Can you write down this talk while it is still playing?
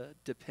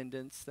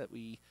dependence that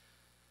we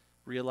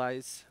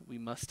realize we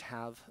must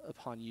have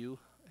upon you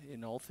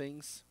in all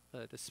things,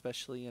 but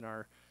especially in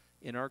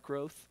our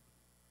growth.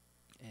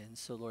 And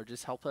so, Lord,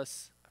 just help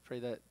us. I pray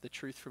that the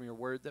truth from your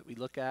word that we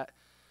look at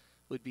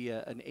would be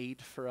an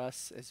aid for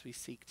us as we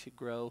seek to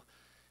grow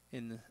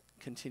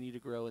continue to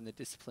grow in the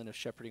discipline of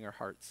shepherding our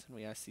hearts. And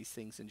we ask these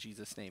things in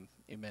Jesus' name.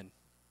 Amen.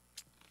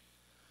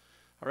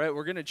 All right,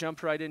 we're going to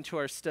jump right into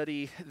our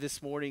study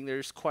this morning.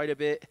 There's quite a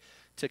bit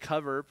to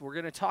cover. We're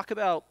going to talk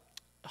about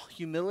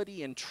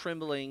humility and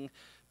trembling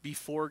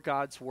before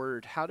God's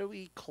word. How do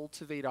we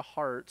cultivate a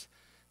heart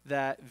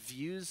that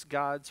views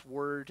God's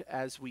word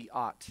as we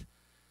ought?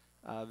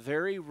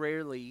 Very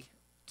rarely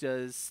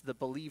does the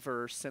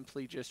believer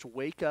simply just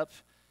wake up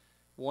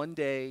one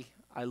day,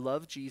 I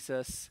love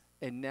Jesus,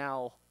 and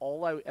now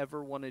all I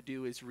ever want to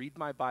do is read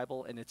my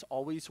Bible, and it's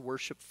always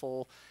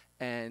worshipful,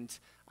 and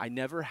I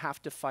never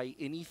have to fight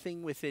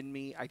anything within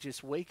me. I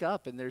just wake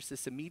up, and there's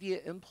this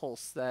immediate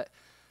impulse that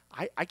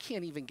I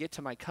can't even get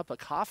to my cup of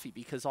coffee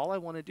because all I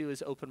want to do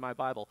is open my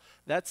Bible.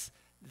 That's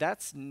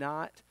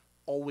not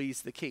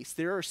always the case.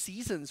 There are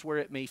seasons where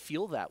it may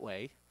feel that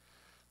way,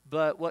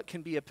 but what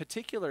can be a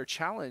particular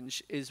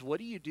challenge is, what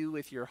do you do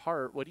with your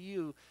heart? What do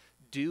you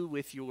do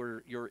with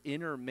your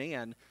inner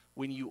man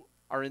when you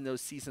are in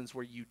those seasons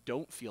where you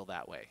don't feel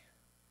that way?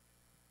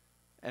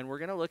 And we're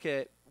going to look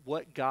at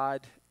what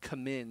God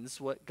commends,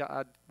 what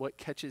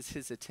catches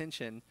his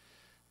attention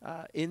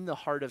in the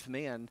heart of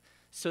man,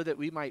 so that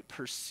we might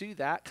pursue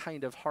that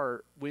kind of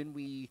heart when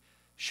we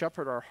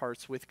shepherd our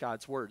hearts with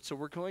God's word. So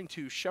we're going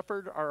to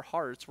shepherd our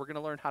hearts. We're going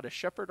to learn how to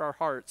shepherd our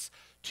hearts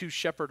to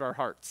shepherd our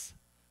hearts.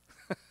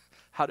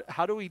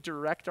 How do we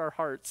direct our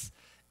hearts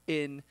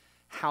in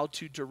how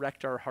to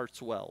direct our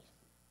hearts well?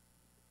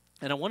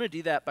 And I want to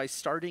do that by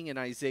starting in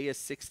Isaiah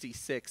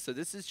 66. So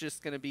this is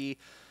just going to be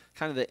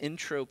kind of the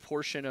intro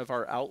portion of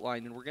our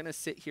outline, and we're going to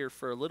sit here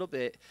for a little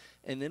bit,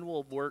 and then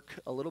we'll work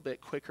a little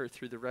bit quicker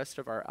through the rest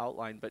of our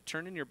outline. But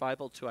turn in your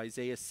Bible to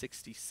Isaiah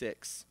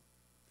 66.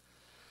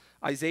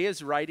 Isaiah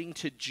is writing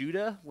to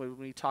Judah. When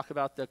we talk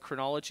about the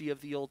chronology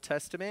of the Old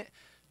Testament,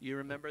 you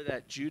remember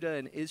that Judah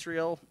and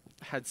Israel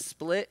had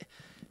split,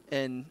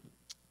 and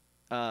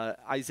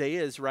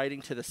Isaiah is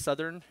writing to the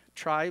southern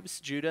tribes,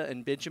 Judah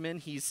and Benjamin.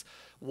 He's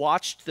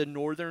watched the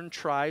northern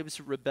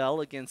tribes rebel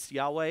against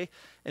Yahweh,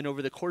 and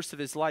over the course of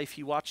his life,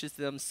 he watches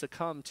them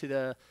succumb to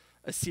the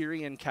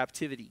Assyrian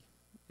captivity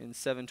in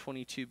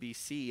 722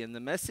 BC. And the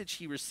message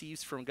he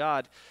receives from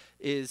God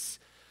is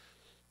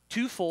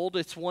twofold.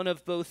 It's one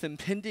of both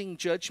impending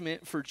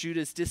judgment for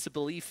Judah's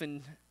disbelief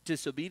and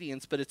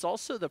disobedience, but it's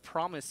also the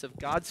promise of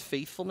God's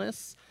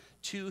faithfulness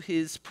to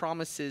his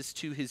promises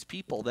to his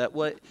people, that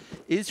what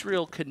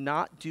Israel could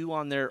not do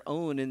on their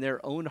own in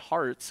their own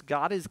hearts,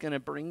 God is going to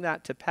bring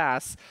that to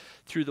pass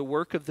through the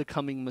work of the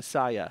coming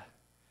Messiah.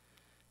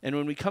 And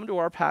when we come to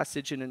our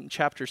passage in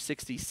chapter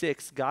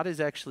 66, God is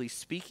actually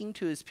speaking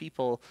to his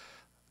people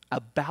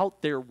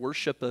about their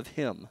worship of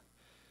him.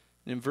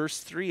 And in verse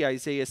 3,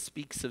 Isaiah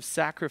speaks of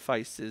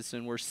sacrifices,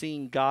 and we're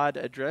seeing God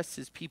address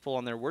his people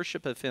on their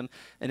worship of him,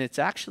 and it's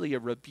actually a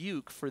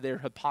rebuke for their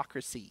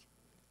hypocrisy.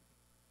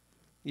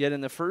 Yet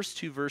in the first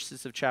two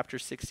verses of chapter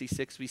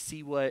 66, we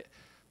see what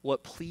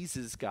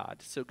pleases God.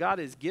 So God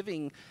is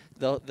giving,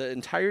 the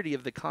entirety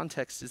of the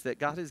context is that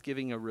God is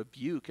giving a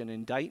rebuke, an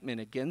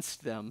indictment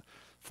against them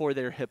for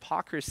their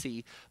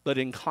hypocrisy. But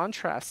in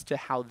contrast to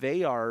how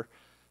they are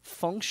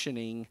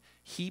functioning,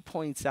 he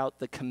points out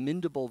the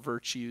commendable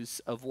virtues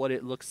of what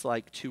it looks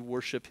like to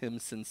worship him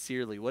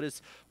sincerely. What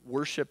is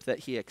worship that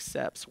he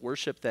accepts?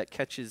 Worship that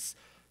catches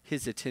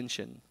his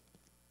attention.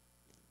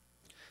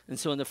 And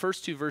so in the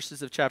first two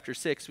verses of chapter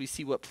 6, we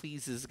see what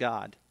pleases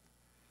God.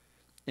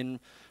 In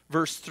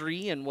verse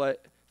 3 and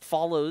what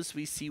follows,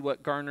 we see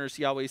what garners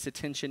Yahweh's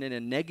attention in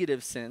a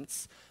negative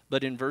sense.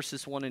 But in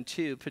verses 1 and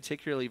 2,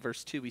 particularly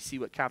verse 2, we see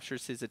what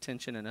captures his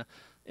attention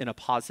in a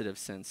positive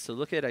sense. So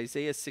look at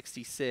Isaiah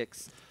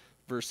 66,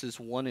 verses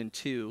 1 and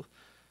 2.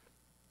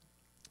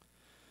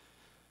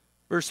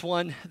 Verse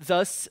 1,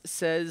 "Thus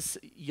says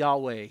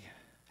Yahweh,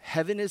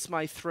 heaven is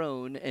my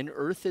throne and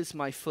earth is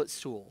my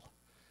footstool.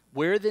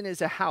 Where then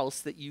is a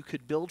house that you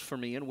could build for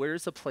me, and where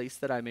is a place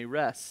that I may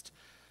rest?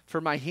 For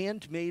my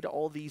hand made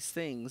all these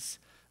things.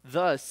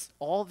 Thus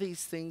all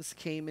these things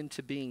came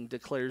into being,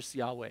 declares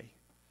Yahweh.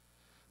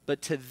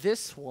 But to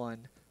this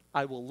one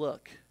I will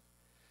look,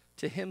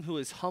 to him who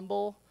is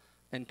humble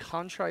and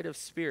contrite of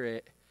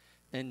spirit,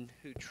 and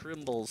who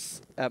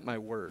trembles at my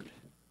word."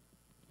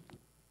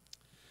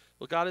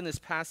 Well, God in this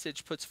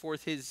passage puts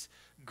forth his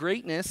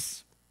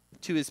greatness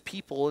to his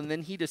people, and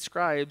then he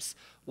describes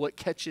what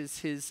catches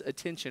his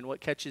attention, what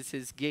catches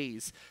his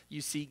gaze.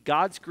 You see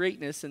God's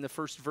greatness in the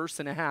first verse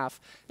and a half,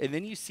 and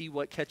then you see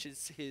what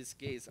catches his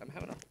gaze.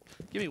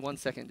 Give me 1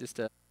 second just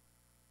to...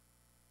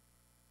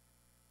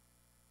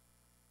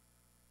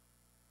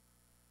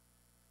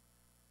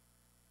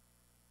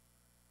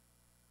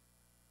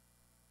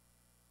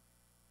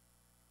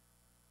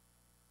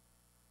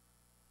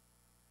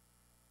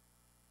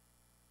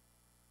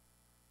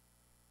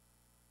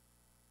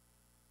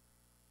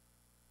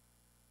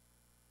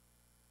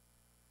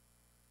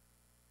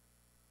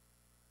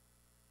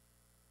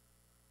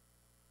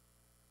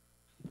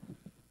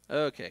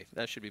 Okay,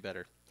 that should be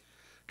better.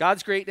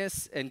 God's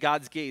greatness and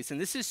God's gaze. And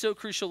this is so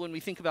crucial when we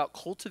think about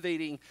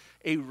cultivating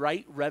a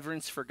right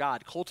reverence for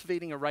God,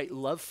 cultivating a right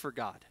love for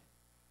God,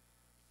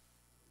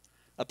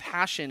 a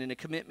passion and a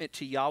commitment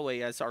to Yahweh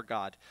as our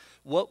God.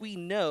 What we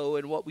know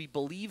and what we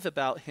believe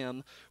about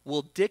him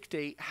will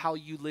dictate how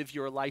you live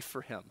your life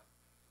for him.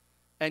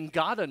 And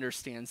God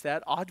understands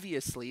that,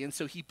 obviously. And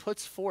so he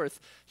puts forth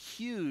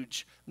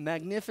huge,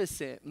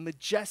 magnificent,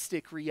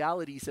 majestic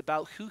realities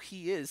about who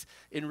he is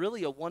in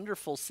really a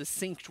wonderful,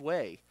 succinct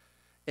way.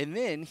 And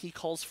then he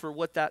calls for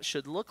what that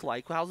should look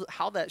like,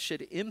 how that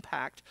should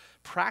impact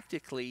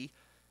practically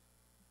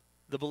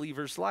the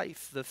believer's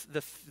life,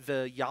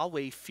 the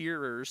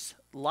Yahweh-fearer's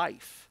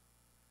life.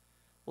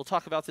 We'll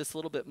talk about this a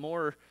little bit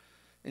more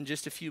in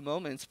just a few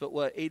moments, but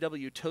what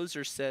A.W.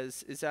 Tozer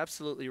says is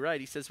absolutely right.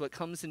 He says what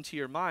comes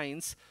into our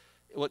minds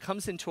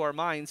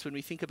when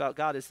we think about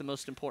God is the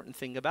most important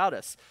thing about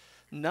us.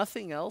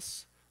 Nothing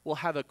else will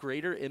have a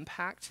greater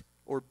impact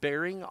or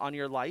bearing on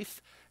your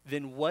life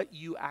than what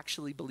you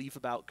actually believe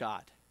about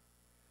God.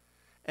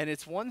 And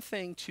it's one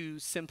thing to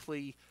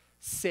simply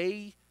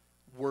say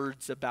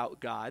words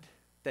about God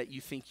that you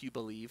think you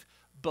believe,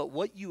 but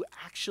what you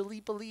actually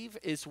believe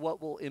is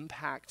what will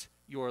impact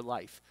your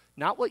life.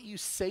 Not what you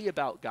say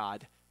about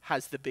God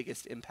has the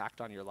biggest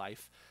impact on your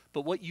life,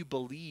 but what you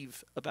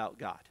believe about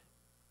God.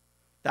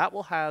 That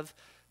will have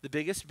the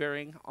biggest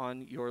bearing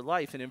on your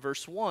life. And in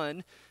verse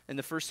 1, in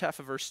the first half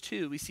of verse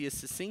 2, we see a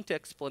succinct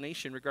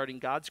explanation regarding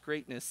God's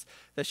greatness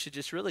that should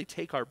just really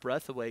take our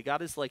breath away.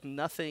 God is like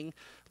nothing,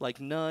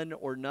 like none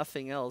or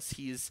nothing else.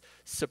 He's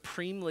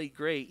supremely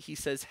great. He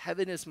says,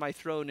 heaven is my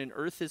throne and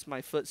earth is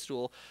my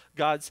footstool.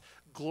 God's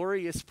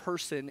glorious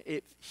person,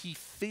 he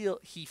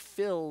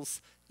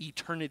fills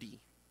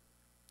eternity.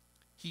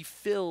 He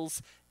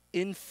fills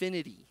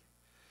infinity.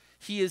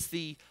 He is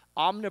the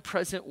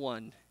omnipresent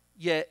one,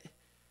 yet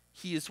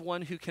he is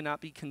one who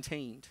cannot be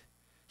contained.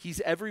 He's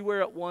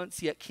everywhere at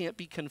once, yet can't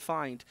be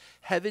confined.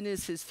 Heaven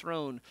is his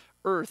throne.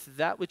 Earth,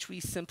 that which we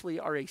simply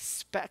are a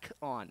speck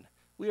on.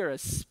 We are a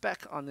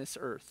speck on this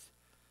earth,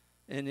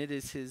 and it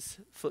is his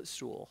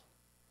footstool.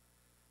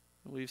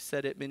 We've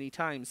said it many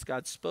times.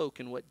 God spoke,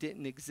 and what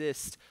didn't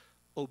exist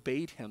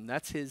obeyed him.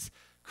 That's his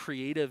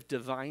creative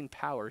divine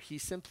power. He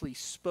simply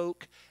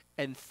spoke,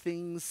 and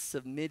things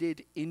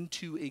submitted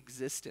into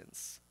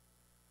existence.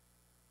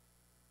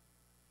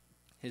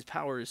 His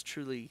power is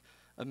truly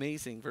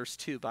amazing. Verse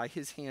 2, by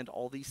his hand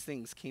all these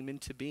things came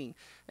into being.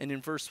 And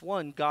in verse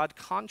 1, God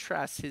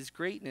contrasts his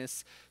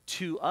greatness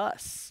to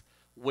us.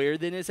 Where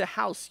then is a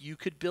house you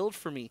could build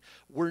for me?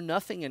 We're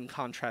nothing in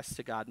contrast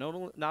to God.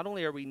 Not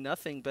only are we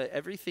nothing, but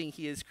everything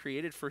he has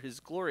created for his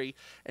glory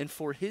and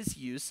for his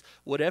use,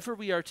 whatever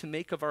we are to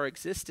make of our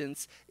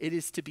existence, it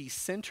is to be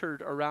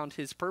centered around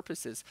his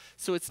purposes.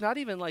 So it's not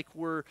even like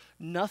we're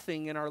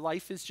nothing and our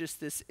life is just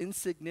this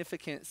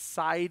insignificant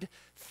side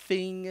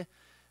thing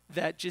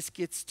that just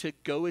gets to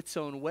go its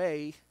own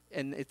way,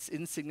 and it's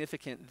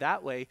insignificant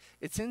that way.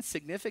 It's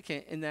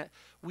insignificant in that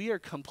we are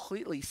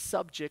completely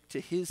subject to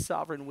his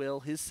sovereign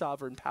will, his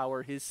sovereign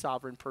power, his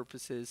sovereign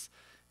purposes,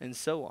 and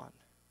so on.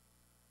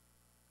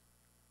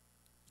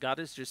 God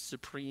is just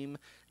supreme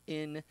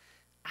in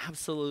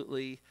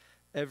absolutely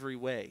every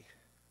way.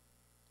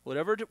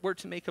 Whatever we're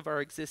to make of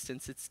our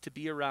existence, it's to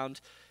be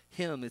around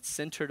him. It's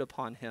centered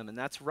upon him, and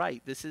that's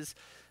right. This is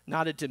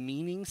not a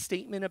demeaning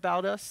statement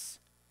about us.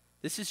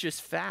 This is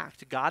just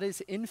fact. God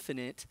is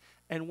infinite,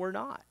 and we're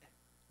not.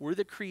 We're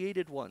the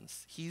created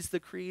ones. He's the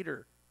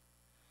creator.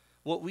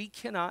 What we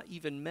cannot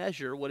even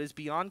measure, what is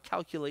beyond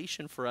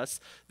calculation for us,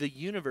 the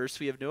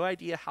universe, we have no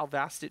idea how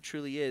vast it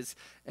truly is,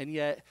 and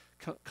yet,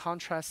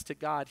 contrast to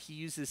God, he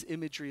uses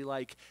imagery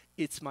like,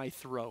 it's my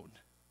throne.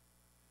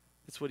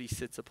 It's what he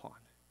sits upon.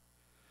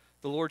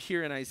 The Lord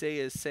here in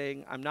Isaiah is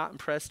saying, I'm not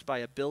impressed by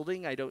a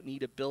building. I don't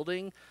need a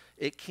building.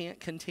 It can't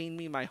contain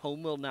me. My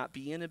home will not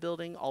be in a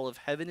building. All of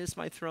heaven is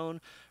my throne.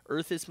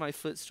 Earth is my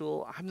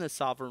footstool. I'm the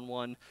sovereign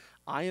one.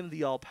 I am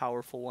the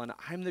all-powerful one.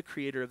 I'm the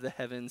creator of the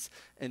heavens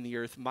and the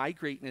earth. My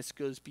greatness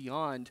goes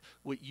beyond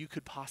what you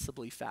could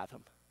possibly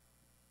fathom.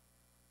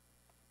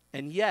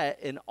 And yet,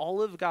 in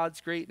all of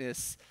God's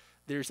greatness,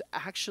 there's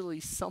actually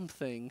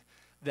something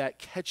that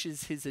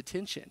catches his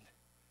attention,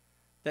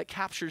 that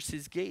captures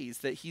his gaze,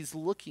 that he's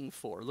looking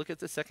for. Look at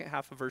the second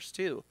half of verse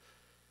 2.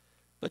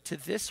 But to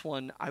this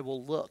one I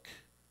will look,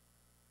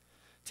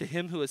 to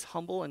him who is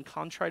humble and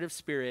contrite of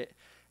spirit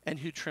and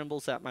who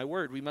trembles at my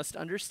word. We must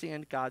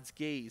understand God's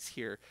gaze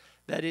here.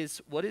 That is,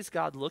 what is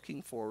God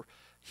looking for?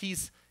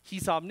 He's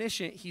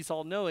omniscient, he's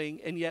all-knowing,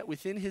 and yet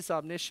within his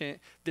omniscient,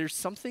 there's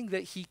something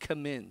that he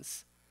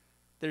commends.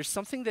 There's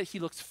something that he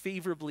looks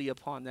favorably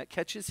upon that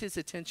catches his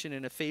attention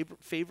in a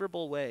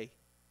favorable way.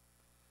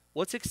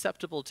 What's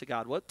acceptable to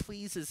God? What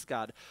pleases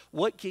God?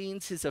 What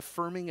gains his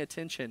affirming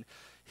attention?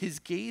 His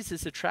gaze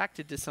is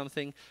attracted to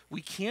something.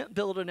 We can't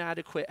build an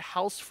adequate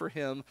house for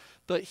him,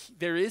 but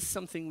there is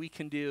something we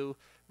can do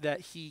that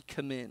he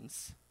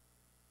commends.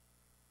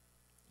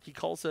 He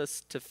calls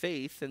us to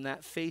faith, and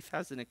that faith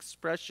has an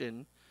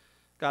expression.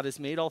 God has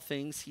made all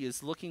things. He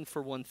is looking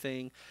for one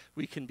thing.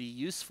 We can be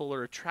useful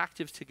or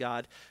attractive to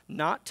God,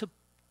 not to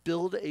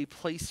build a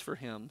place for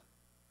him,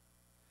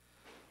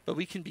 but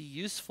we can be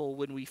useful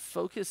when we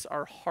focus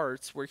our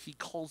hearts where he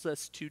calls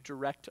us to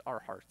direct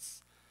our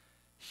hearts.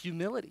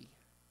 Humility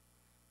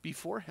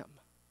before him,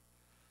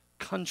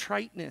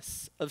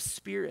 contriteness of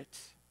spirit,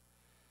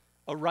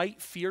 a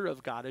right fear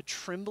of God, a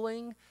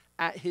trembling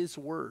at his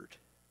word.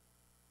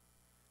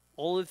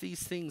 All of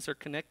these things are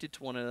connected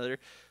to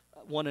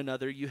one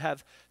another. You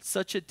have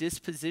such a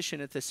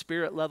disposition at the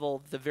spirit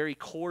level, the very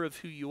core of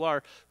who you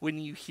are. When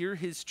you hear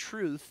his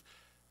truth,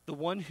 the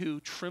one who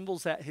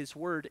trembles at his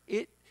word,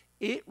 it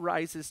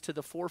rises to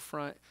the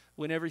forefront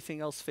when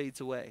everything else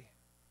fades away.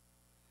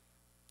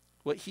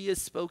 What he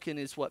has spoken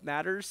is what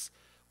matters.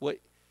 What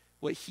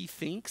he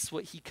thinks,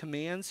 what he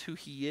commands, who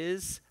he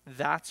is,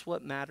 that's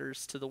what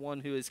matters to the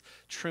one who is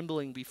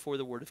trembling before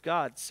the word of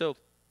God. So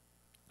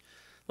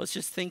let's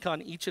just think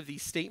on each of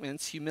these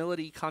statements.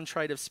 Humility,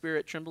 contrite of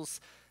spirit, trembles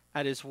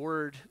at his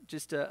word.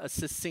 Just a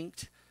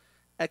succinct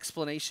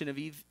explanation of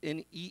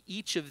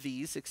each of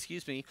these.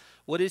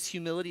 What is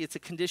humility? It's a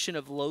condition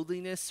of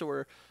lowliness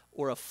or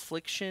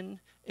affliction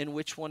in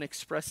which one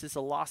expresses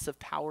a loss of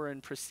power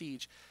and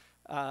prestige.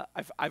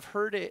 I've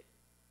heard it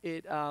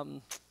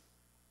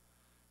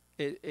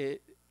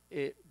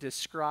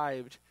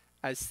described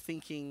as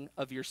thinking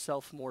of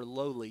yourself more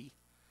lowly.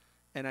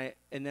 And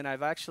then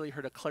I've actually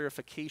heard a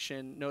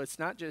clarification. No, it's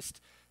not just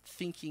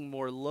thinking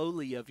more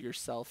lowly of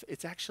yourself.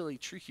 It's actually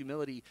true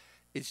humility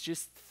is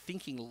just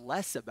thinking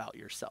less about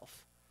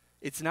yourself.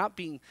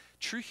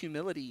 True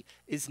humility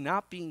is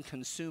not being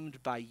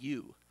consumed by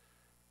you.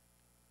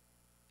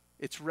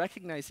 It's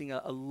recognizing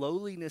a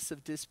lowliness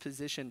of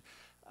disposition,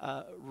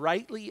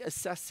 rightly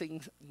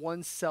assessing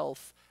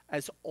oneself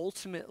as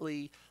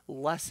ultimately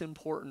less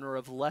important or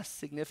of less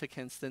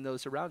significance than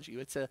those around you.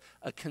 It's a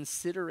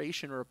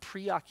consideration or a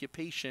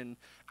preoccupation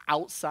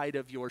outside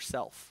of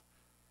yourself.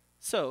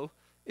 So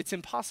it's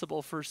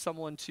impossible for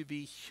someone to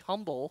be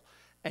humble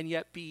and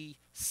yet be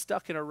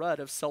stuck in a rut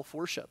of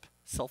self-worship,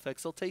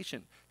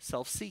 self-exaltation,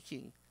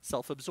 self-seeking,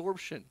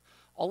 self-absorption.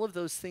 All of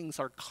those things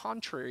are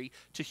contrary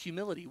to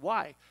humility.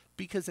 Why?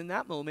 Because in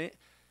that moment,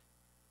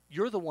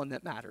 you're the one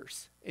that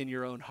matters in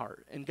your own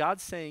heart. And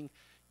God's saying,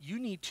 you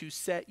need to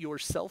set your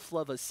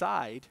self-love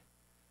aside,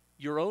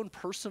 your own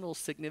personal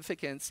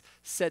significance,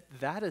 set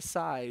that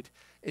aside,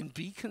 and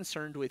be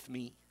concerned with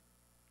me.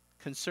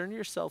 Concern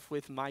yourself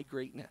with my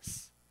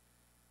greatness.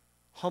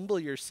 Humble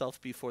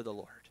yourself before the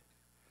Lord.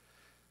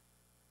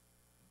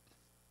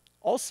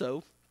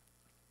 Also,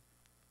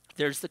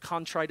 there's the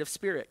contrite of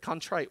spirit.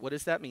 Contrite, what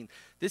does that mean?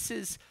 This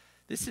is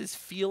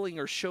feeling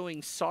or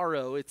showing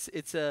sorrow.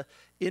 It's a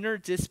inner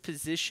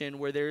disposition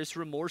where there is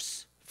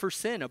remorse for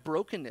sin, a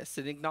brokenness,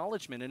 an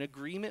acknowledgement, an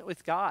agreement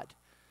with God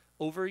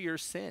over your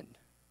sin.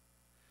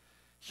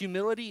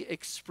 Humility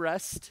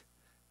expressed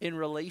in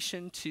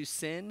relation to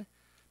sin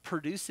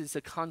produces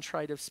a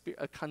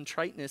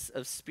contriteness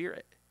of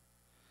spirit,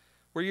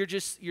 where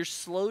you're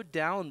slowed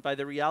down by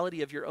the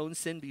reality of your own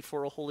sin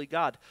before a holy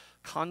God.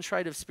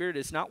 Contrite of spirit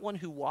is not one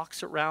who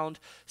walks around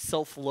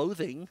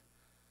self-loathing,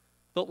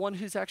 but one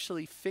who's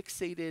actually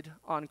fixated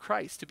on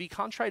Christ. To be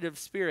contrite of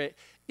spirit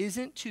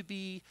isn't to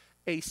be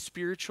a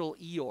spiritual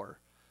Eeyore.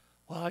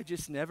 Well, I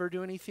just never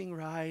do anything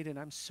right, and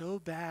I'm so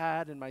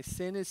bad, and my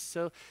sin is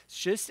it's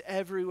just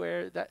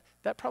everywhere.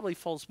 That probably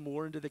falls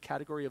more into the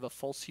category of a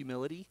false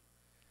humility.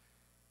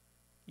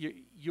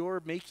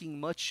 You're making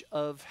much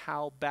of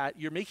how bad,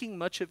 you're making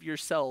much of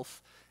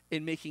yourself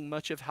in making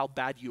much of how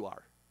bad you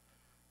are.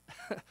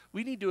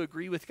 We need to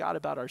agree with God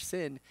about our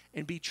sin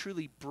and be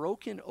truly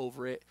broken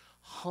over it,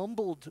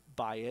 humbled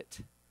by it,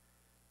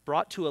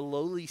 brought to a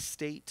lowly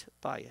state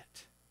by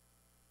it.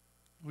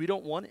 We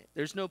don't want it.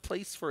 There's no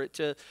place for it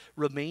to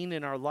remain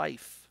in our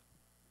life.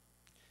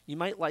 You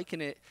might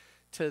liken it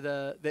to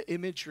the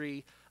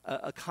imagery,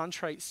 a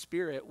contrite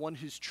spirit, one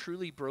who's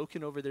truly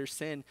broken over their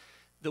sin.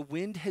 The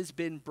wind has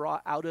been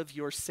brought out of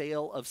your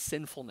sail of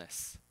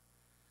sinfulness.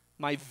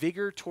 My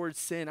vigor towards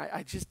sin,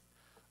 it's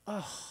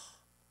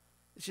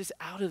just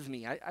out of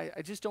me.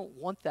 I just don't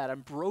want that.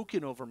 I'm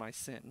broken over my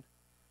sin.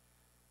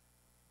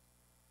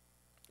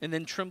 And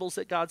then trembles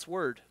at God's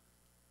word.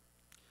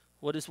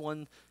 What does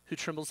one who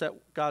trembles at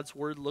God's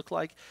word look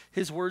like?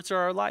 His words are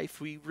our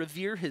life. We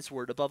revere his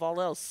word above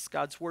all else.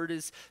 God's word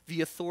is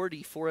the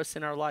authority for us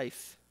in our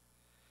life.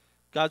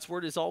 God's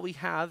word is all we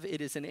have.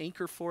 It is an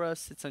anchor for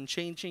us. It's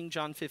unchanging.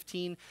 John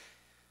 15,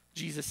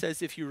 Jesus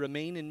says, if you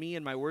remain in me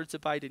and my words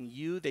abide in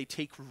you, they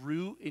take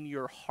root in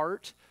your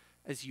heart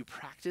as you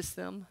practice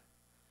them.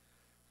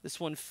 This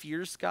one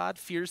fears God,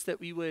 fears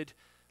that we would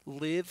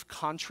live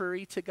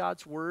contrary to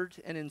God's word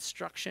and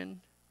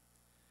instruction.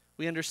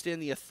 We understand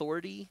the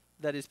authority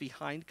that is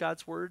behind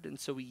God's word, and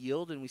so we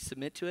yield and we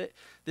submit to it.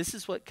 This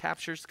is what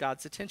captures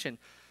God's attention.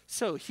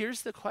 So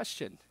here's the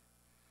question.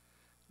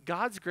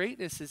 God's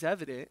greatness is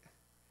evident.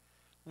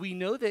 We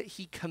know that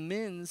he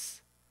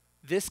commends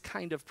this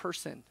kind of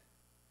person.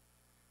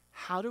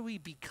 How do we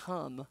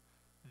become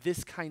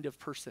this kind of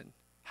person?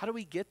 How do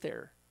we get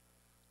there?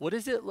 What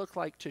does it look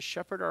like to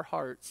shepherd our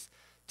hearts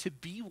to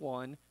be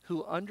one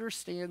who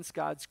understands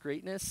God's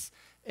greatness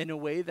in a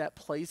way that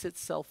plays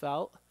itself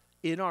out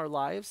in our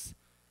lives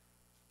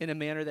in a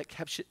manner that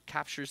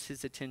captures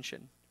his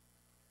attention?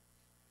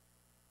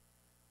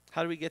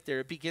 How do we get there?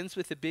 It begins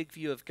with a big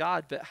view of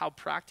God, but how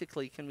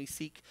practically can we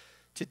seek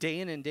to day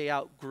in and day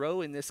out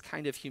grow in this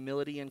kind of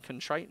humility and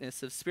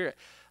contriteness of spirit,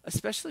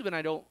 especially when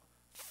I don't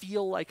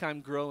feel like I'm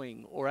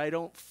growing, or I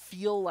don't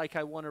feel like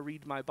I want to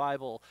read my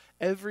Bible.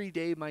 Every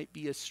day might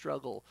be a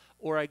struggle.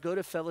 Or I go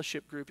to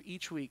fellowship group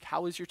each week.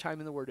 How was your time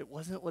in the Word? It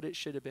wasn't what it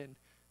should have been.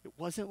 It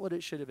wasn't what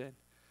it should have been.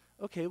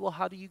 Okay, well,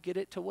 how do you get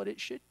it to what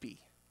it should be?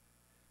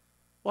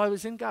 Well, I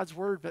was in God's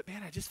Word, but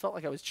man, I just felt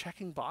like I was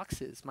checking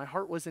boxes. My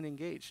heart wasn't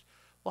engaged.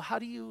 Well, how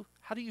do you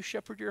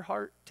shepherd your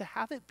heart to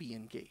have it be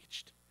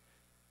engaged?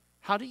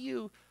 How do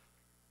you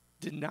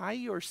deny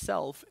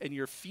yourself and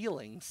your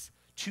feelings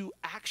to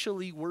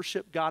actually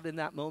worship God in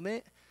that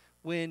moment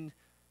when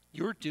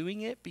you're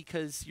doing it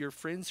because your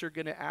friends are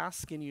going to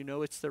ask and you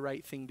know it's the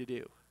right thing to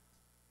do?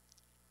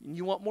 And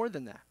you want more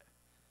than that.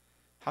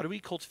 How do we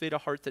cultivate a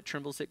heart that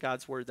trembles at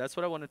God's word? That's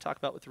what I want to talk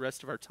about with the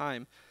rest of our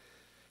time.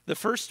 The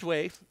first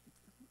way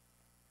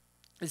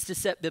is to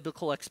set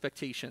biblical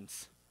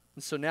expectations.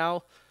 And so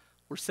now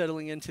we're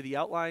settling into the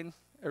outline.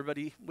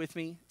 Everybody with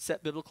me?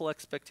 Set biblical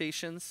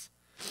expectations.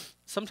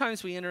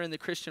 Sometimes we enter in the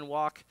Christian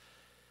walk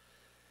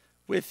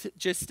with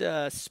just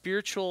a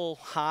spiritual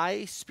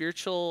high,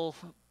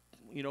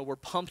 we're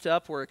pumped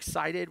up, we're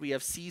excited, we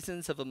have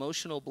seasons of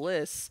emotional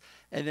bliss,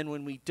 and then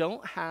when we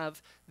don't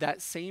have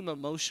that same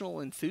emotional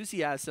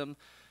enthusiasm,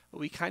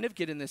 we kind of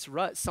get in this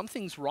rut.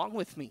 Something's wrong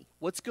with me.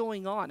 What's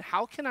going on?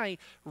 How can I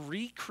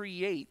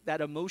recreate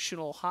that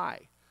emotional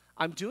high?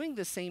 I'm doing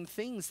the same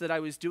things that I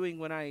was doing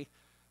when I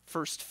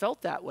first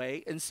felt that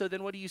way, and so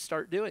then what do you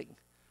start doing?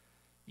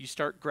 You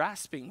start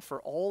grasping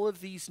for all of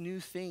these new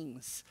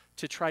things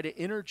to try to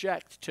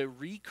interject, to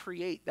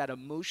recreate that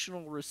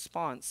emotional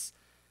response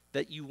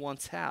that you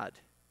once had,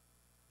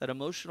 that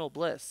emotional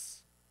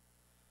bliss.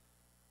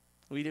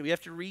 We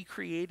have to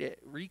recreate it,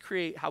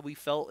 recreate how we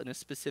felt in a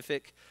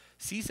specific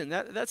season.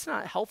 That's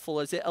not helpful,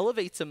 as it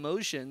elevates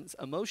emotions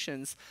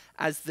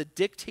as the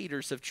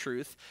dictators of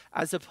truth,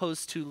 as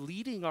opposed to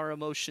leading our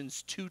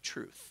emotions to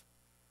truth.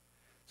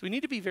 So we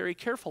need to be very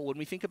careful when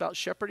we think about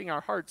shepherding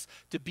our hearts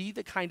to be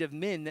the kind of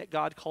men that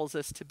God calls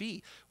us to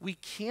be. We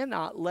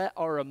cannot let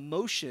our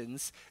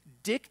emotions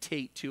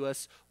dictate to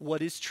us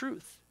what is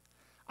truth.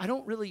 I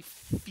don't really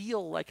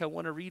feel like I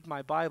want to read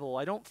my Bible.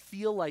 I don't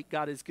feel like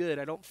God is good.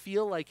 I don't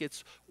feel like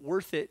it's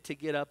worth it to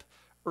get up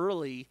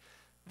early.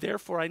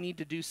 Therefore, I need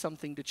to do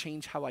something to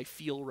change how I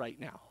feel right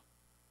now.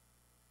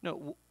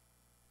 No,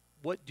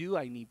 what do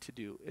I need to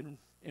do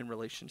in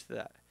relation to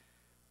that?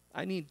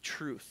 I need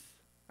truth.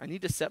 I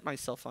need to set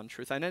myself on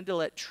truth. I need to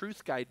let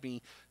truth guide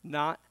me,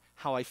 not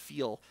how I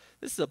feel.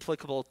 This is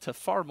applicable to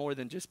far more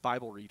than just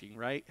Bible reading,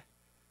 right?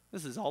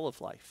 This is all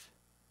of life.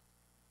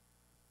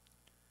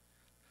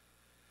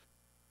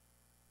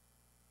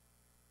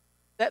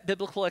 Set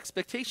biblical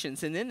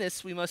expectations. And in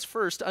this, we must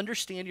first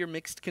understand your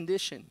mixed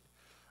condition.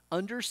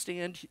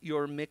 Understand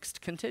your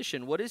mixed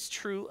condition. What is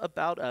true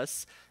about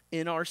us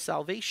in our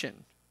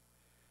salvation?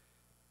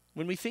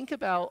 When we think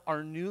about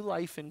our new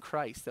life in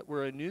Christ, that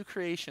we're a new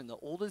creation, the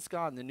old is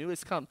gone, the new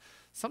has come,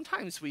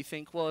 sometimes we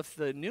think, well, if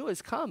the new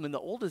has come and the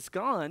old is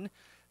gone,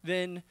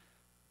 then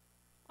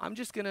I'm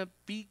just going to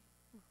be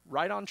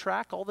right on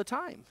track all the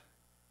time.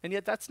 And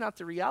yet that's not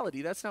the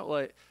reality. That's not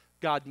what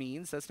God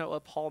means. That's not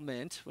what Paul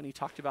meant when he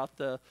talked about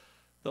the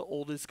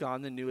old is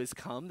gone, the new has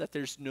come, that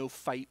there's no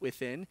fight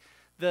within.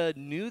 The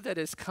new that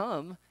has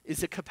come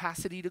is a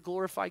capacity to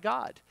glorify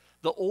God.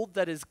 The old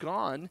that is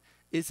gone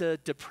is a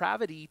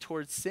depravity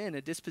towards sin,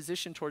 a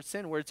disposition towards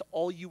sin, where it's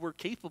all you were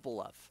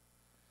capable of.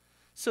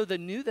 So the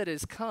new that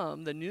has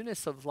come, the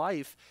newness of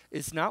life,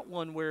 is not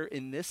one where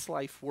in this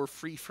life we're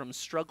free from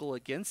struggle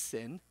against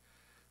sin.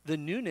 The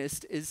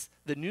newness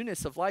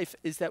of life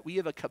is that we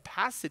have a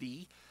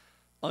capacity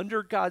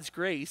under God's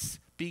grace,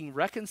 being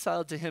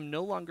reconciled to him,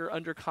 no longer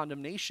under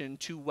condemnation,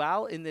 to,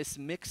 while in this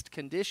mixed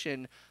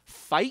condition,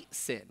 fight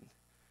sin.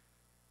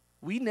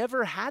 We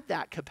never had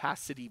that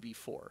capacity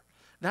before.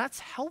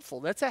 That's helpful.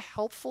 That's a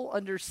helpful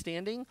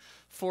understanding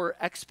for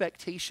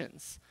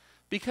expectations.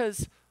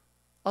 Because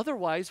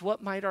otherwise,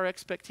 what might our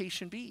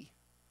expectation be?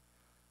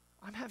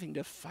 I'm having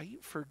to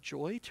fight for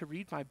joy to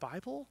read my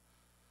Bible?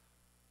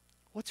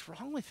 What's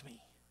wrong with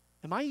me?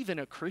 Am I even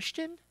a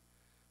Christian?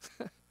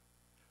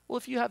 Well,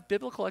 if you have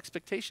biblical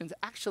expectations,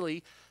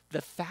 actually,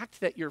 the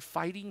fact that you're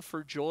fighting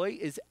for joy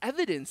is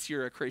evidence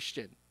you're a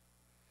Christian.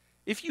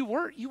 If you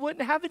weren't, you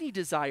wouldn't have any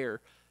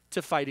desire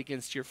to fight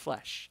against your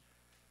flesh.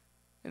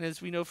 And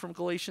as we know from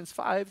Galatians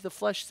 5, the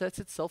flesh sets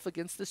itself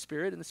against the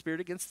spirit and the spirit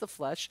against the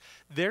flesh.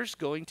 There's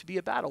going to be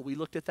a battle. We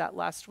looked at that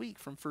last week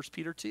from 1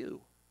 Peter 2.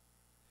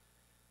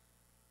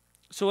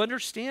 So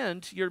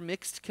understand your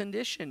mixed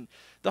condition.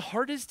 The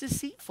heart is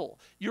deceitful.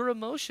 Your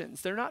emotions,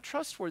 they're not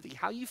trustworthy.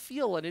 How you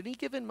feel at any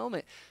given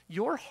moment.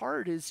 Your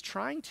heart is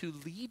trying to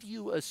lead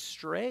you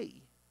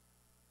astray.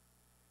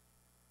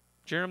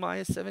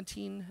 Jeremiah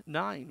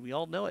 17:9. We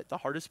all know it. The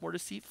heart is more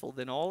deceitful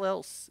than all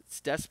else. It's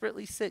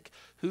desperately sick.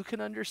 Who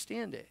can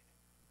understand it?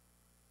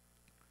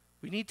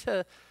 We need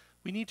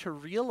to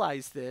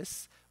realize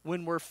this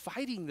when we're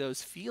fighting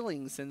those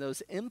feelings and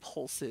those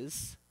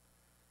impulses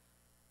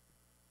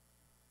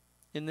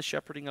in the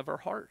shepherding of our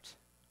heart.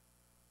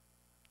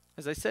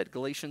 As I said,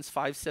 Galatians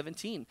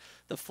 5:17,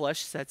 the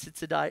flesh sets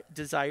its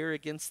desire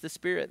against the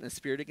spirit, and the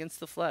spirit against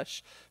the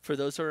flesh, for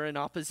those who are in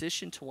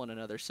opposition to one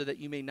another, so that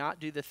you may not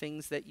do the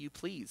things that you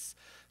please.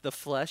 The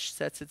flesh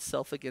sets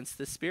itself against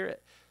the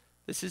spirit.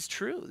 This is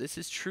true. This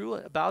is true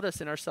about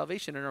us in our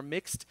salvation. In our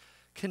mixed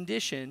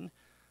condition,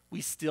 we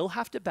still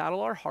have to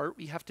battle our heart.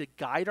 We have to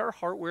guide our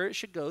heart where it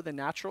should go. The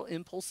natural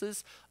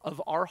impulses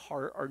of our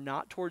heart are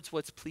not towards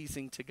what's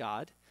pleasing to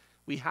God.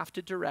 We have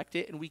to direct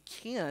it, and we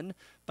can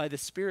by the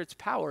Spirit's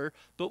power,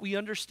 but we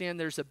understand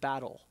there's a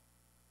battle.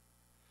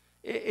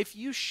 If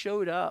you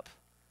showed up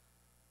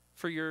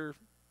for your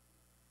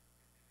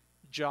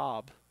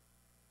job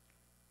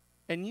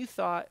and you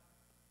thought,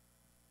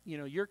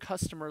 your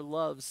customer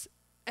loves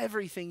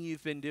everything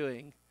you've been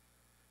doing,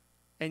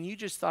 and you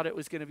just thought it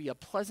was going to be a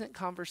pleasant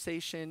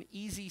conversation,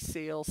 easy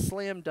sale,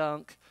 slam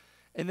dunk,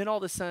 and then all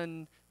of a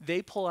sudden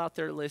they pull out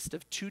their list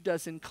of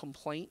 24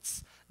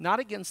 complaints, not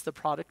against the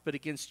product, but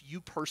against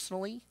you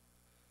personally.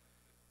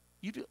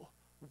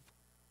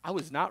 I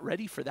was not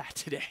ready for that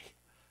today.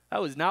 That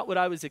was not what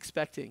I was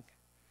expecting.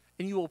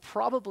 And you will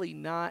probably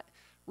not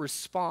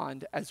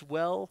respond as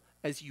well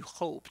as you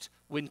hoped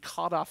when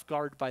caught off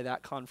guard by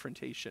that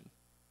confrontation.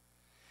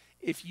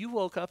 If you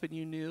woke up and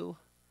you knew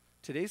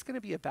today's going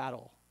to be a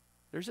battle,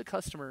 there's a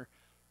customer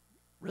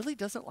really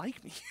doesn't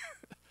like me,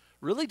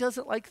 really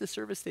doesn't like the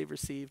service they've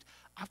received,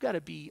 I've got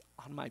to be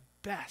on my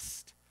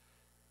best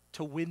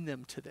to win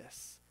them to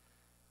this.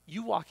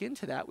 You walk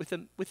into that with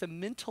a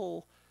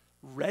mental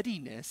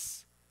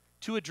readiness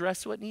to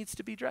address what needs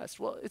to be addressed.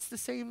 Well, it's the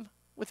same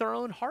with our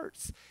own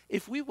hearts.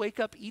 If we wake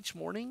up each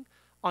morning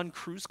on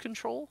cruise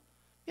control,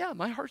 yeah,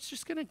 my heart's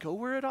just going to go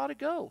where it ought to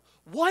go.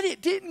 What?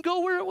 It didn't go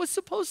where it was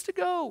supposed to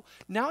go.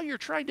 Now you're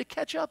trying to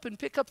catch up and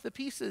pick up the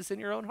pieces in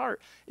your own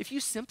heart. If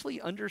you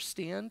simply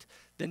understand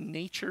the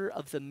nature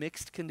of the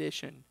mixed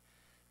condition,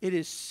 it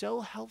is so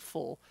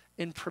helpful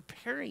in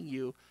preparing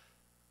you,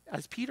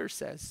 as Peter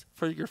says,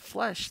 for your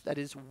flesh that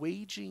is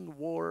waging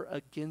war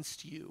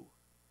against you.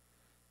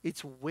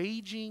 It's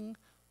waging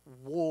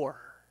war.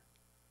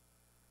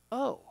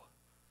 Oh,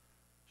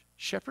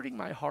 shepherding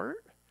my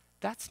heart?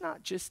 That's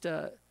not just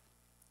an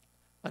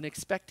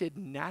expected,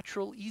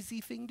 natural,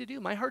 easy thing to do.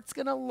 My heart's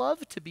going to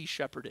love to be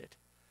shepherded.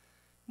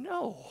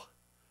 No.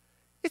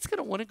 It's going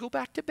to want to go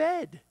back to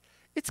bed.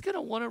 It's going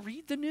to want to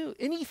read the news,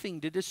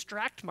 anything to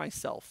distract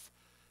myself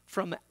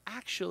from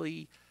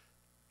actually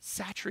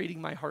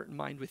saturating my heart and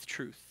mind with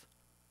truth.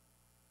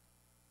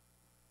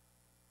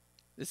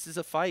 This is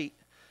a fight.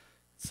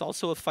 It's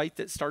also a fight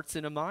that starts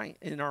in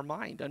our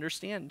mind.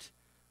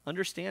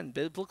 Understand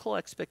biblical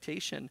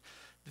expectation.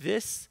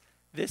 This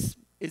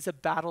is a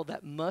battle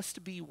that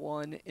must be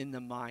won in the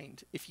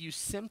mind. If you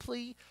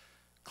simply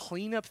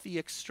clean up the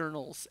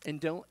externals and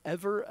don't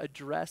ever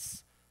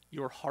address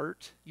your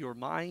heart, your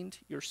mind,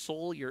 your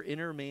soul, your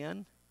inner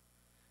man,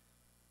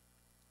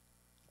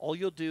 all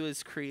you'll do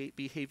is create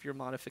behavior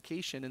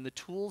modification. And the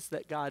tools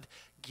that God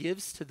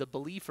gives to the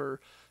believer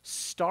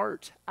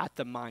start at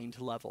the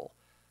mind level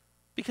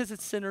because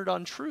it's centered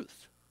on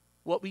truth.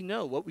 What we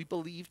know, what we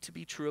believe to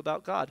be true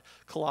about God.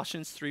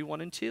 Colossians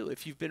 3:1-2.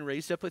 If you've been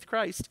raised up with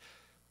Christ,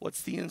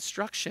 what's the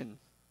instruction?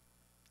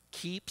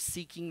 Keep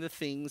seeking the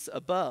things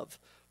above,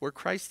 where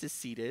Christ is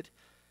seated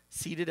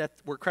at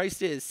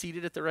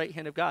the right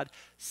hand of God.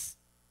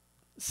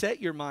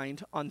 Set your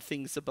mind on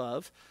things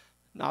above,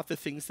 not the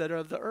things that are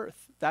of the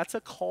earth. That's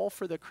a call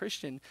for the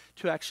Christian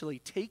to actually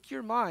take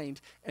your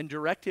mind and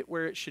direct it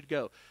where it should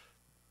go.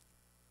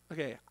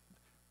 Okay,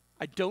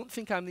 I don't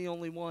think I'm the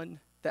only one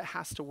that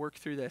has to work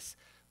through this,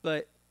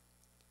 but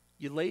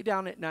you lay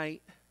down at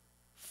night,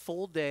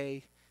 full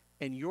day,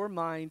 and your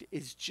mind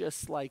is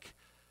just like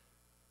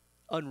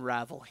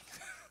unraveling.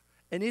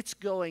 And it's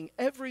going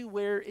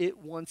everywhere it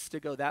wants to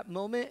go. That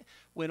moment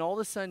when all of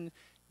a sudden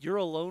you're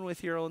alone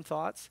with your own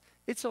thoughts,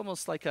 it's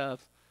almost like a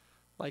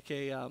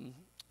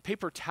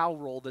paper towel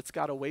roll that's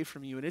got away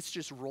from you, and it's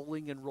just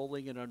rolling and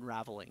rolling and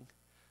unraveling.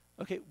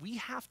 Okay,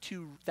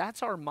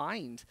 that's our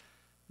mind.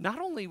 Not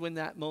only when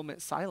that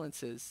moment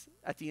silences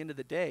at the end of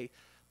the day,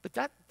 but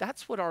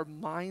that's what our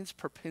mind's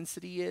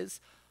propensity is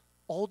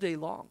all day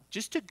long,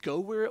 just to go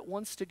where it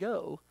wants to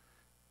go.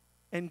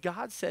 And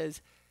God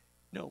says,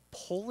 no,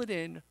 pull it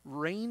in,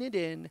 rein it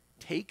in,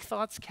 take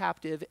thoughts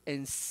captive,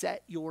 and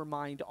set your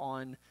mind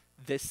on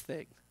this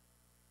thing.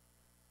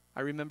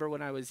 I remember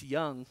when I was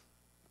young,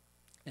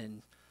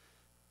 and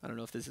I don't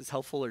know if this is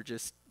helpful or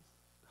just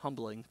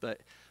humbling, but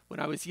when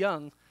I was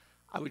young,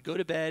 I would go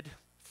to bed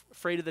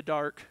afraid of the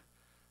dark,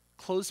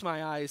 close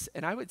my eyes,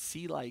 and I would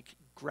see like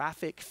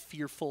graphic,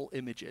 fearful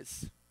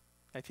images.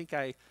 I think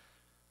I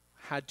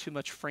had too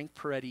much Frank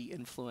Peretti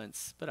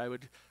influence, but I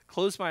would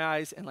close my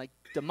eyes and like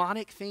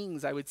demonic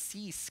things. I would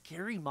see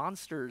scary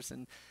monsters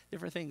and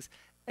different things.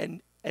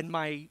 And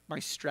my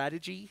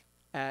strategy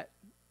at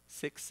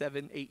 6,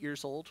 7, 8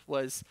 years old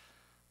was,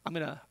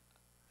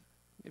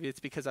 maybe it's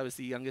because I was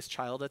the youngest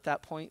child at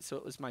that point, so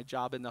it was my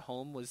job in the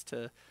home was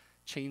to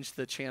change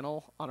the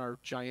channel on our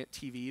giant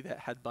TV that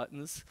had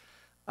buttons.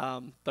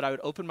 But I would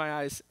open my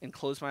eyes and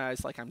close my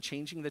eyes like I'm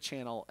changing the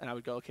channel, and I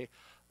would go, okay,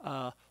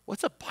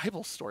 what's a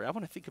Bible story? I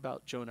want to think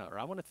about Jonah, or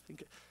I want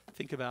to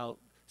think about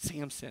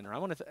Samson, or I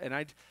want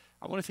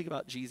to think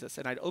about Jesus.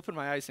 And I'd open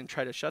my eyes and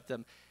try to shut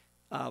them.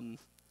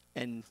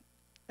 And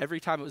every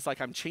time it was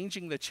like I'm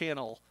changing the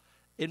channel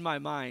in my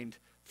mind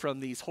from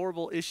these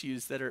horrible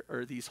issues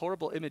or these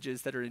horrible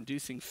images that are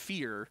inducing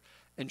fear,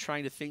 and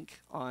trying to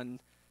think on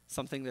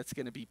something that's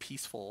going to be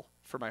peaceful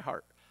for my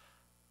heart.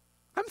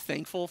 I'm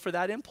thankful for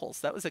that impulse.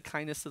 That was a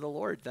kindness of the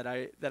Lord that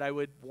I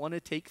would want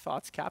to take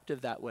thoughts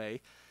captive that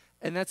way.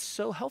 And that's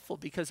so helpful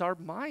because our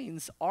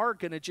minds are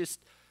going to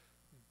just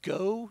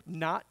go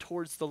not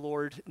towards the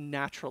Lord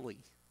naturally.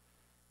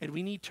 And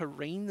we need to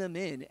rein them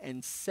in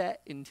and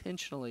set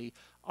intentionally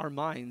our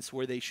minds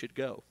where they should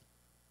go.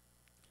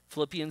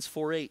 Philippians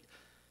 4:8.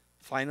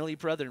 Finally,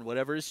 brethren,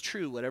 whatever is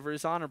true, whatever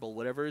is honorable,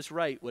 whatever is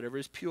right, whatever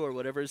is pure,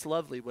 whatever is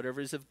lovely, whatever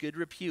is of good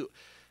repute,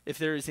 if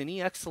there is any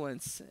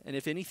excellence and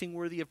if anything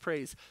worthy of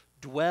praise,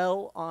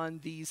 dwell on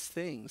these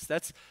things.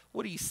 That's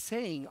what he's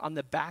saying on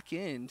the back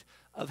end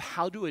of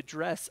how to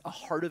address a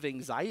heart of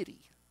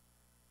anxiety,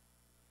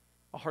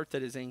 a heart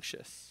that is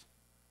anxious.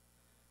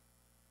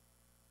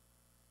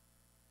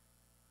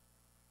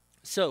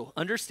 So,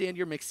 understand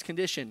your mixed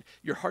condition.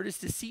 Your heart is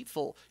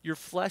deceitful. Your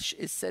flesh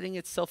is setting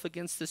itself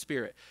against the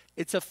spirit.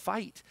 It's a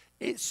fight.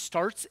 It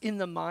starts in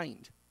the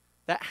mind.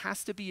 That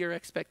has to be your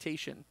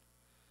expectation.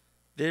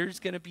 There's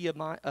going to be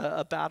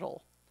a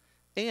battle.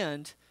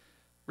 And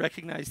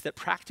recognize that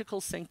practical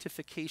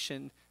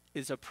sanctification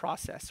is a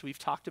process. We've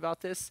talked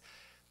about this.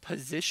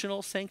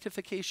 Positional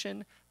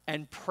sanctification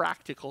and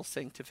practical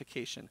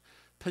sanctification.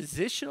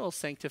 Positional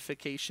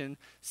sanctification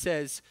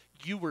says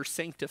you were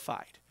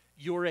sanctified.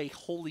 You're a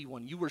holy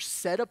one. You were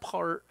set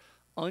apart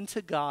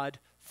unto God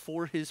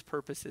for his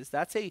purposes.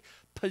 That's a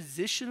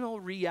positional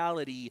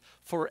reality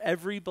for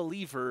every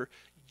believer.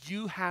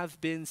 You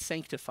have been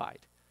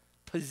sanctified,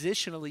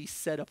 positionally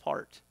set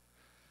apart.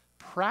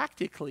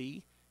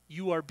 Practically,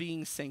 you are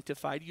being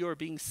sanctified. You are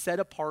being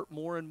set apart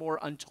more and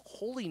more unto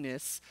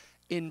holiness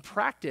in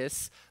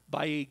practice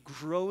by a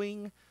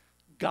growing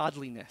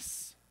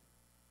godliness.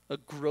 A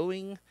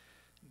growing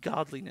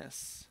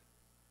godliness.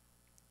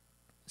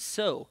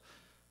 So,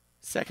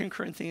 2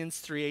 Corinthians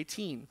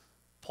 3:18,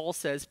 Paul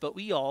says, but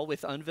we all,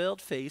 with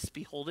unveiled face,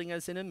 beholding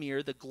as in a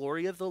mirror the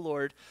glory of the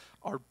Lord,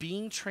 are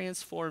being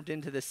transformed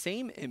into the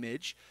same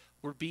image.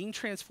 We're being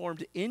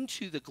transformed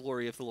into the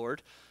glory of the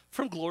Lord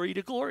from glory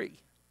to glory,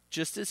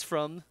 just as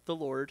from the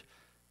Lord,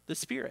 the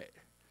Spirit.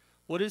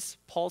 What is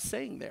Paul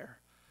saying there?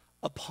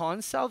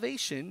 Upon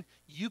salvation,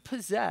 you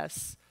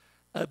possess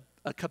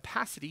a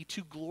capacity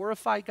to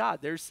glorify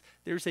God. There's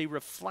a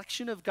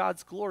reflection of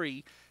God's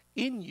glory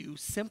in you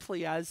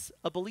simply as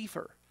a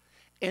believer.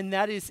 And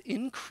that is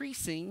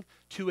increasing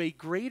to a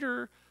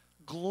greater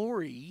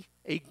glory,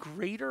 a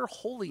greater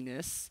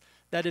holiness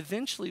that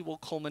eventually will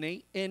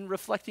culminate in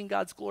reflecting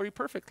God's glory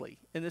perfectly,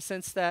 in the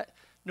sense that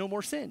no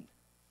more sin.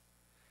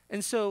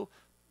 And so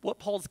what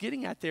Paul's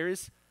getting at there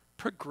is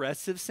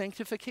progressive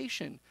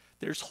sanctification.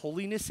 There's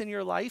holiness in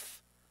your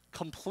life,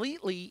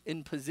 completely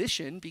in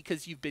position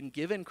because you've been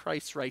given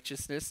Christ's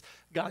righteousness.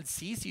 God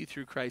sees you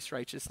through Christ's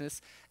righteousness.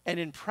 And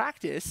in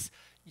practice,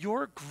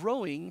 you're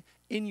growing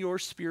in your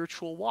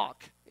spiritual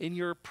walk, in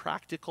your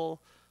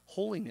practical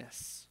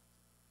holiness.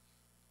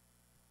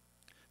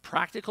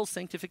 Practical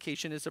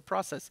sanctification is a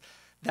process.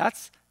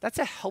 That's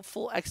a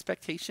helpful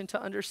expectation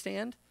to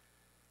understand,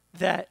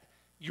 that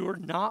you're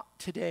not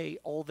today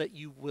all that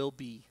you will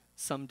be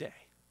someday.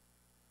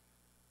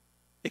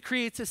 It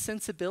creates a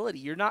sensibility.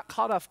 You're not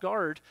caught off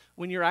guard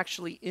when you're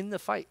actually in the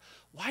fight.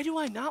 Why do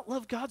I not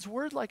love God's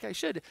word like I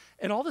should?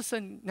 And all of a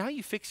sudden, now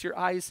you fix your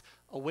eyes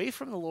away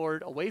from the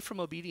Lord, away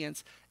from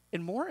obedience,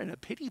 and more in a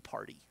pity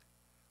party.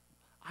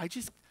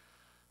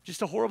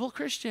 Just a horrible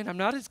Christian. I'm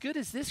not as good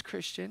as this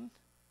Christian,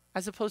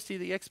 as opposed to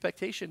the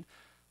expectation.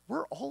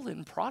 We're all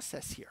in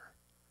process here.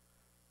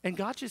 And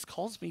God just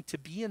calls me to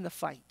be in the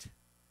fight.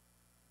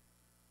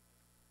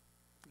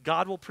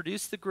 God will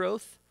produce the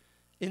growth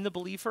in the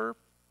believer,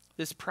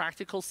 this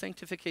practical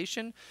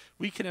sanctification.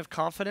 We can have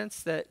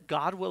confidence that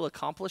God will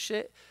accomplish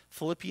it.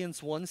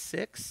 Philippians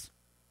 1:6.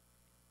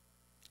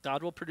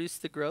 God will produce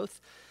the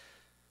growth.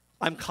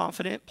 I'm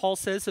confident, Paul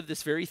says, of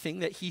this very thing,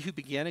 that he who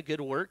began a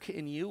good work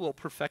in you will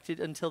perfect it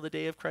until the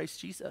day of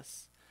Christ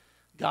Jesus.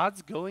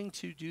 God's going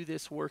to do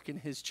this work in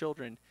his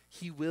children.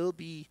 He will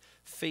be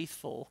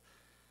faithful.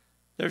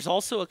 There's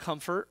also a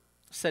comfort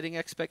setting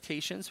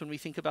expectations when we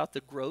think about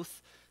the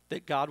growth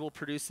that God will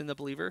produce in the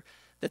believer,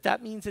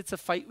 that means it's a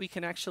fight we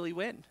can actually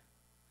win.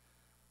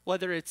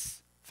 Whether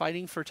it's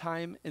fighting for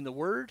time in the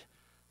word,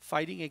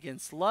 fighting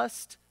against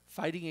lust,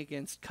 fighting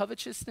against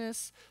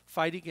covetousness,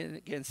 fighting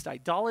against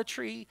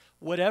idolatry,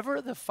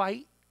 whatever the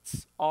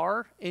fights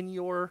are in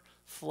your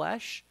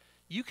flesh,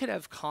 You can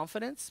have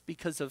confidence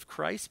because of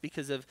Christ,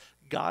 because of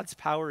God's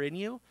power in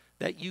you,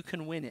 that you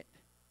can win it.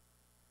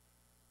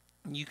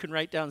 And you can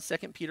write down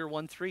 2 Peter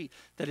 1:3,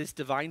 that his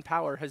divine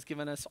power has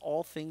given us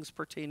all things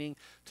pertaining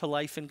to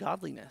life and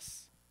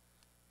godliness.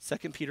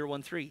 2 Peter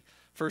 1:3.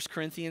 1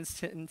 Corinthians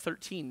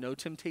 10:13, no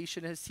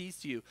temptation has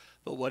seized you,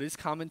 but what is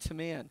common to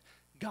man?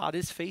 God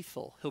is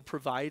faithful. He'll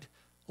provide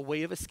a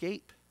way of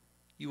escape.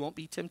 You won't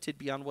be tempted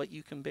beyond what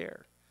you can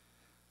bear.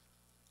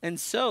 And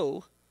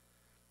so,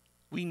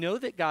 we know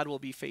that God will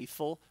be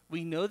faithful.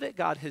 We know that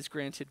God has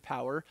granted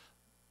power.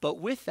 But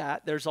with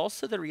that, there's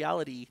also the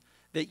reality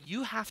that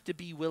you have to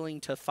be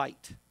willing to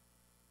fight.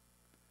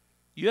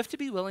 You have to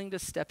be willing to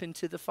step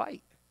into the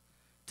fight,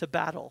 to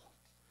battle.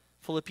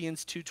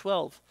 Philippians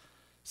 2:12.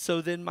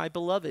 So then, my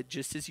beloved,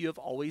 just as you have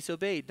always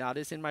obeyed, not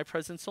as in my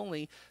presence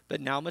only,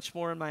 but now much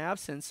more in my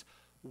absence,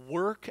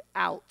 work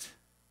out.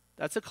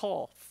 That's a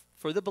call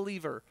for the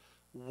believer.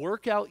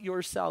 Work out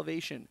your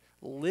salvation.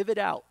 Live it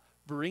out.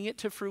 Bring it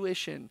to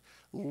fruition.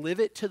 Live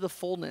it to the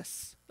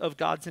fullness of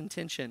God's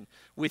intention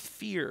with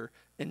fear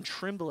and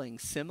trembling.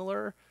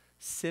 Similar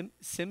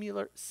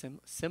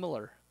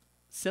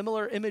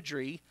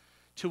imagery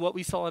to what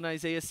we saw in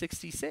Isaiah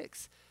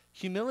 66.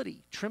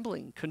 Humility,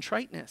 trembling,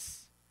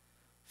 contriteness,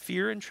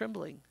 fear and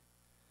trembling.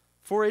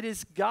 For it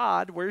is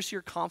God. Where's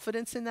your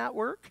confidence in that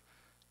work?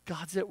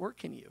 God's at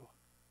work in you.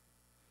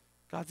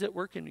 God's at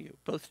work in you,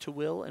 both to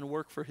will and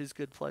work for his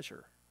good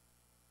pleasure.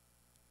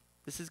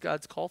 This is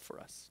God's call for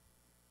us.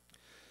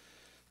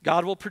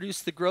 God will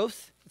produce the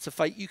growth. It's a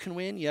fight you can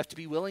win. You have to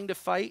be willing to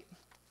fight.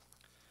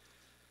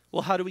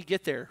 Well, how do we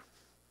get there?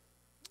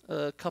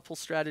 A couple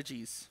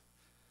strategies.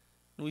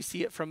 And we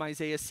see it from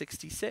Isaiah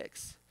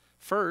 66.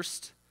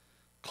 First,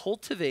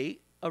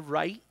 cultivate a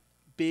right,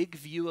 big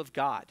view of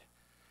God.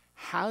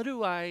 How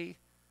do I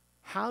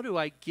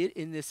get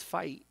in this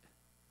fight?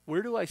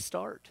 Where do I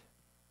start?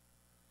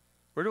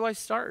 Where do I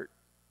start?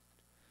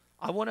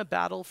 I want to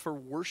battle for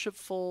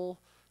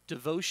worshipful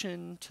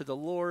devotion to the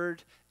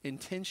Lord,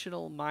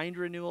 intentional mind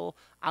renewal.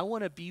 I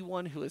want to be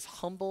one who is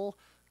humble,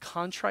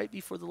 contrite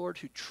before the Lord,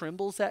 who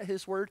trembles at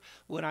his word.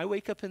 When I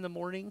wake up in the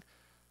morning,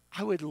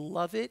 I would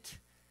love it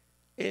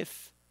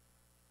if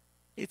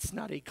it's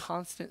not a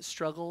constant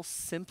struggle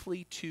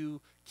simply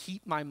to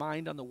keep my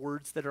mind on the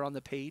words that are on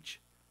the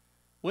page.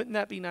 Wouldn't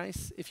that be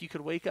nice if you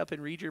could wake up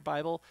and read your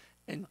Bible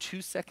and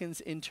 2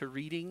 seconds into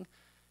reading,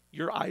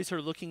 your eyes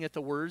are looking at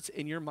the words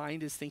and your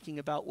mind is thinking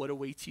about what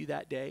awaits you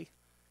that day,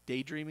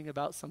 daydreaming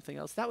about something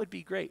else? That would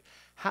be great.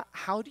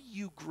 How do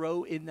you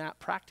grow in that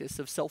practice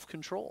of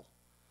self-control,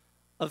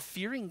 of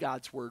fearing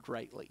God's word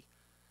rightly,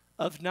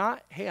 of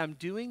not, hey, I'm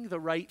doing the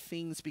right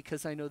things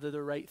because I know they're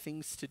the right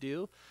things to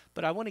do,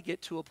 but I want to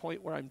get to a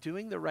point where I'm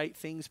doing the right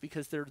things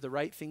because they're the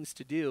right things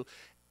to do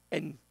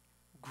and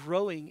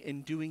growing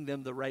in doing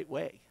them the right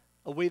way,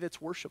 a way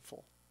that's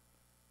worshipful.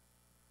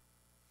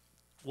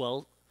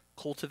 Well,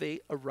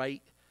 cultivate a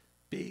right,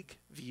 big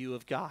view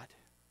of God.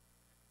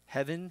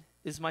 Heaven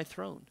is my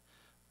throne.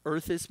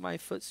 Earth is my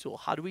footstool.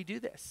 How do we do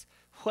this?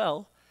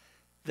 Well,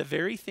 the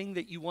very thing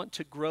that you want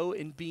to grow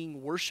in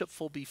being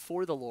worshipful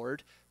before the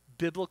Lord,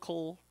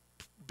 biblical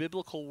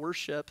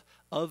worship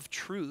of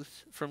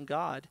truth from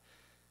God,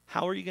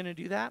 how are you going to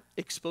do that?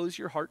 Expose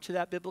your heart to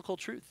that biblical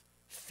truth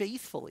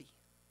faithfully.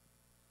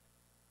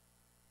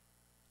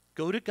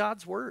 Go to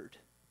God's word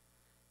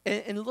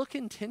and look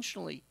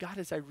intentionally. God,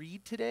 as I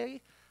read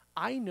today,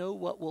 I know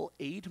what will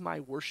aid my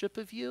worship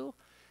of you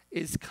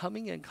is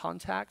coming in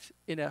contact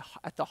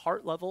at the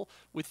heart level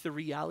with the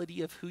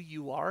reality of who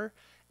you are.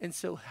 And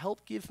so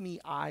help give me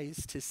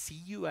eyes to see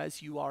you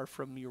as you are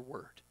from your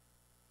word.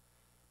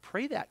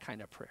 Pray that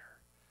kind of prayer.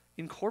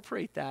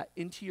 Incorporate that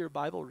into your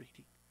Bible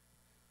reading.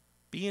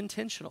 Be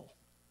intentional.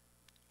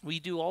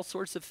 We do all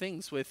sorts of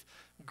things with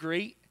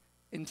great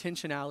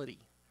intentionality.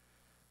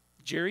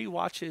 Jerry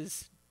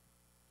watches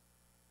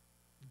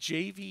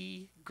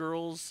JV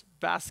girls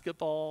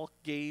basketball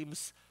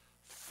games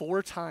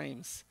 4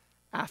 times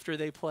after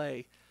they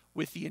play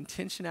with the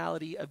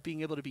intentionality of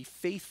being able to be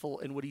faithful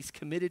in what he's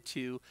committed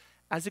to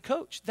as a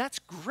coach. That's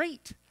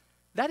great.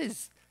 That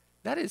is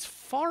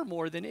far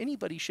more than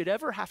anybody should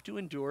ever have to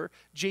endure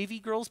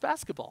JV girls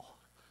basketball.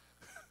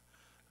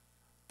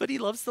 But he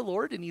loves the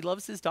Lord and he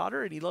loves his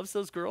daughter and he loves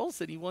those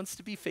girls and he wants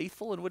to be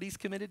faithful in what he's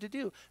committed to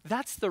do.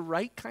 That's the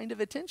right kind of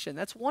attention.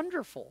 That's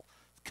wonderful,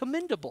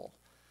 commendable.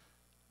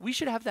 We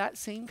should have that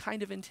same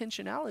kind of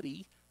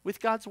intentionality with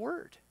God's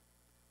word.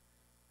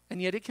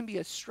 And yet it can be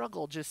a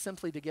struggle just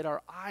simply to get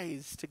our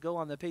eyes to go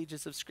on the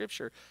pages of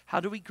Scripture.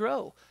 How do we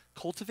grow?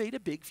 Cultivate a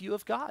big view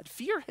of God.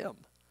 Fear him.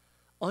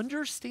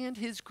 Understand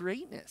his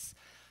greatness.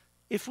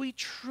 If we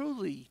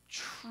truly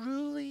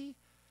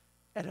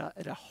at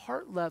a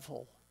heart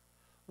level,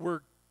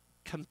 we're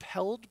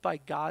compelled by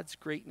God's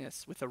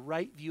greatness with a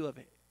right view of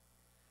it,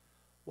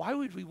 why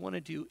would we want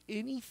to do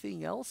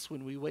anything else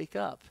when we wake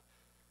up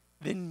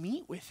than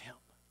meet with him,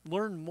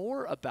 learn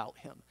more about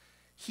him?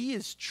 He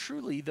is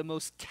truly the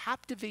most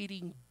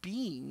captivating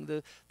being,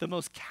 the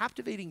most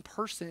captivating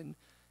person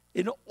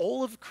in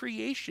all of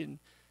creation.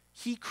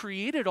 He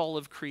created all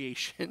of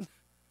creation.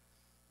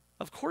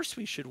 Of course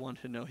we should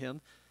want to know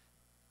him.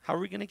 How are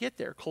we going to get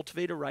there?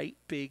 Cultivate a right,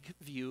 big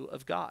view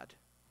of God.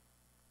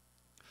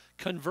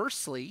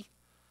 Conversely,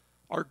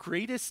 our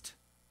greatest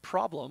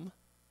problem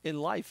in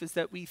life is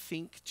that we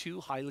think too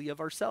highly of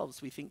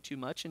ourselves. We think too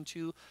much and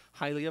too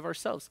highly of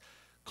ourselves.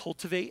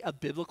 Cultivate a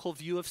biblical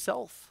view of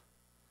self.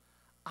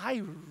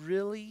 I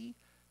really,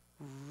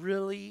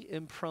 really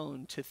am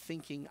prone to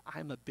thinking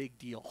I'm a big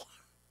deal.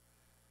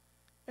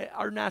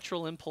 Our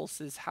natural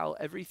impulse is how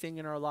everything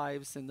in our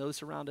lives and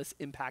those around us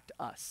impact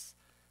us.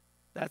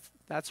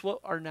 That's what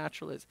our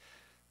natural is.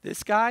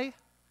 This guy,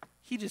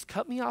 he just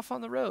cut me off on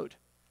the road.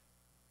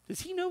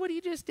 Does he know what he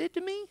just did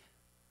to me?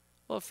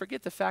 Well,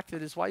 forget the fact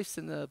that his wife's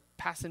in the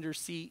passenger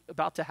seat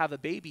about to have a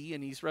baby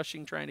and he's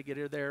rushing trying to get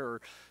her there,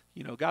 or,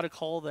 got to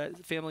call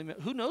that family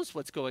member. Who knows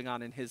what's going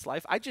on in his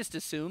life? I just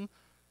assume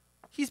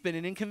he's been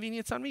an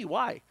inconvenience on me.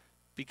 Why?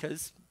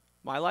 Because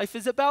my life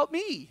is about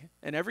me,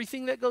 and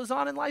everything that goes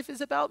on in life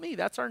is about me.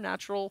 That's our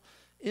natural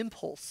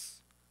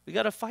impulse. We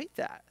got to fight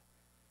that.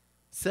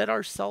 Set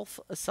ourselves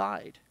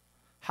aside.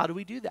 How do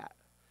we do that?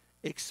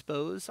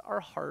 Expose our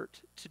heart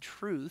to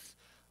truth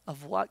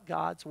of what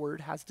God's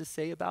word has to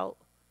say about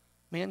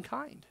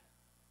mankind,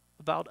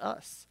 about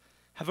us.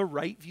 Have a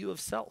right view of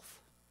self.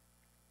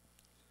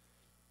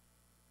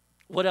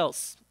 What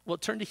else? Well,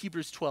 turn to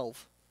Hebrews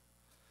 12.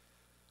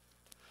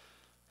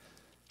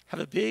 Have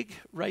a big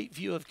right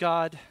view of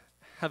God.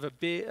 Have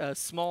a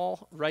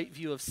small right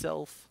view of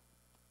self.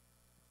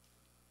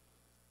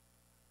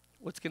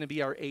 What's going to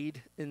be our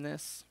aid in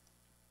this?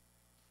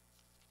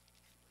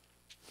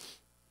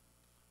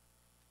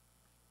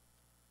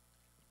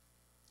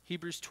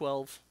 Hebrews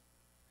 12.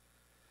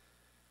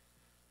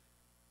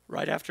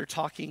 Right after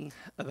talking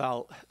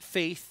about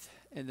faith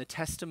and the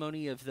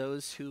testimony of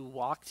those who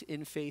walked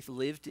in faith,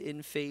 lived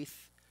in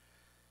faith,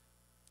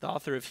 the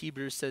author of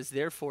Hebrews says,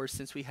 therefore,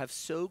 since we have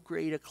so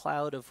great a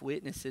cloud of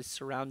witnesses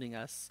surrounding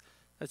us,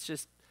 that's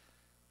just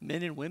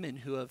men and women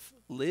who have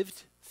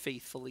lived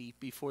faithfully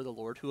before the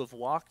Lord, who have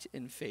walked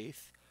in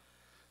faith,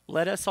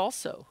 let us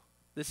also,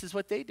 this is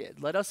what they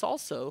did, let us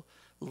also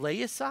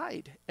lay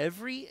aside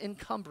every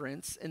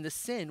encumbrance and the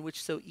sin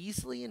which so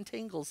easily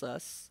entangles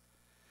us,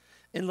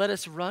 and let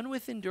us run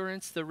with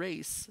endurance the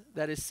race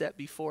that is set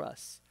before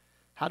us.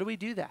 How do we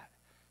do that?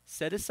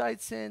 Set aside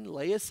sin,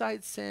 lay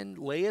aside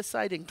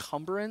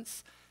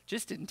encumbrance,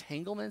 just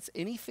entanglements,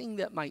 anything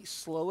that might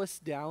slow us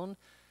down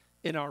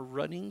in our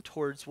running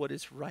towards what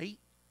is right.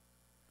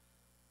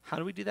 How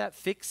do we do that?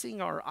 Fixing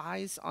our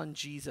eyes on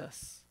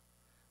Jesus,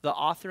 the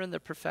author and the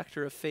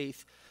perfecter of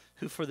faith,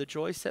 who for the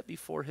joy set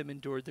before him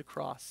endured the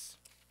cross,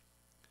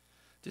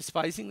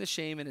 despising the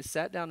shame, and is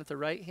sat down at the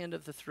right hand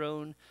of the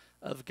throne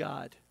of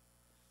God.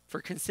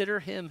 For consider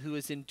him who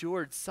has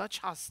endured such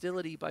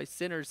hostility by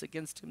sinners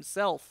against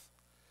himself,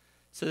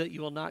 so that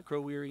you will not grow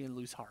weary and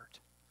lose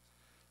heart.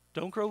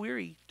 Don't grow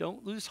weary.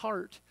 Don't lose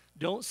heart.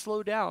 Don't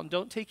slow down.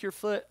 Don't take your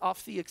foot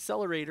off the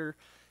accelerator.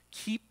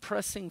 Keep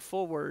pressing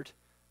forward.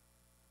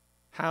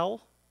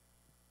 How?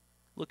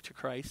 Look to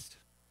Christ.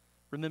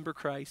 Remember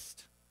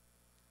Christ.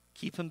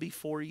 Keep him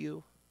before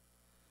you.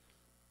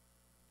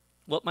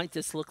 What might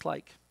this look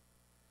like?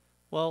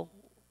 Well,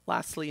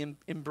 lastly,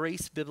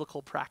 embrace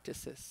biblical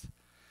practices.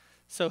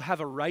 So have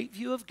a right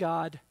view of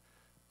God,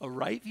 a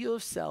right view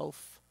of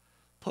self,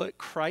 put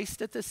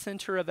Christ at the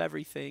center of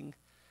everything,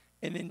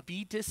 and then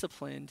be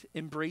disciplined,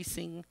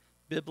 embracing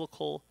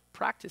biblical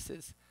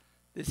practices.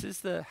 This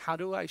is the how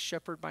do I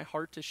shepherd my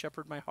heart to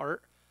shepherd my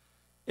heart?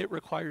 It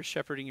requires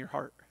shepherding your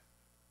heart.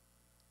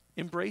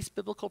 Embrace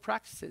biblical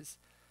practices.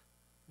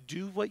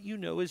 Do what you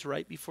know is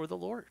right before the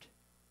Lord.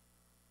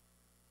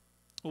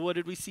 What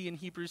did we see in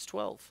Hebrews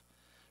 12?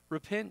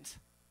 Repent,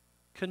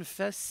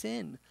 confess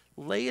sin,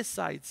 lay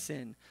aside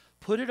sin,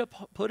 put it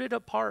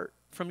apart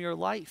from your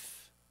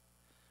life.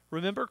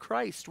 Remember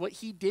Christ, what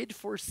he did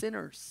for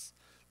sinners.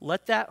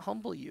 Let that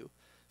humble you.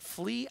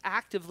 Flee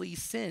actively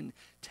sin.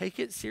 Take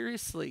it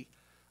seriously.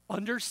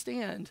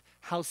 Understand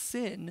how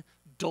sin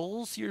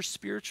dulls your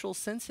spiritual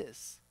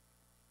senses.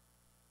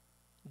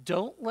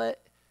 Don't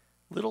let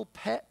little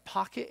pet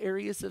pocket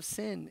areas of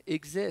sin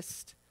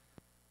exist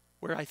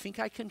where I think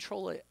I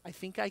control it. I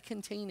think I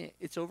contain it.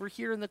 It's over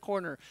here in the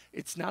corner.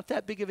 It's not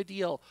that big of a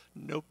deal.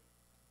 Nope.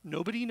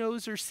 Nobody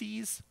knows or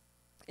sees.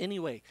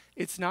 Anyway,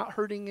 it's not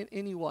hurting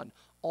anyone.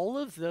 All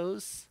of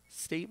those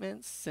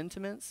statements,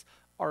 sentiments,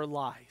 are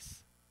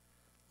lies.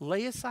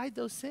 Lay aside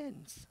those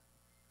sins.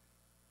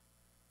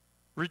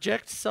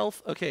 Reject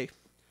self. Okay,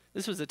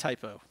 this was a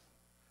typo,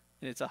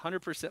 and it's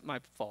 100% my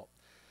fault.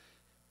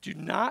 Do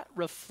not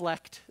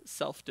reflect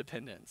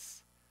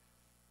self-dependence.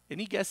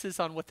 Any guesses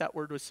on what that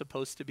word was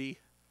supposed to be?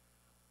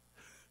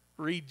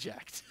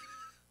 Reject.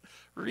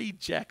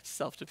 Reject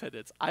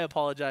self-dependence. I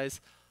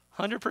apologize.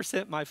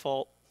 100% my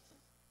fault.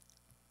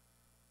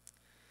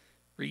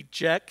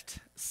 Reject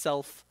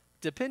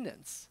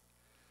self-dependence.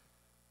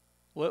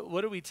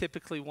 What do we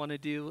typically want to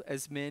do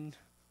as men?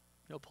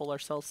 Pull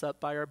ourselves up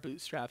by our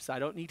bootstraps. I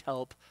don't need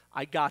help.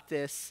 I got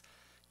this.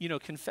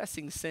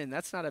 Confessing sin,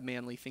 that's not a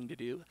manly thing to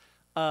do.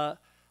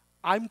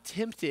 I'm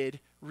tempted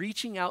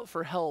reaching out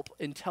for help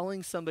and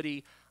telling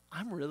somebody,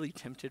 I'm really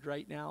tempted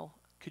right now.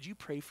 Could you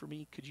pray for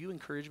me? Could you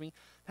encourage me?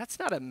 That's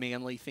not a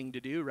manly thing to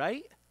do,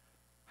 right?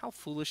 How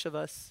foolish of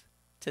us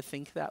to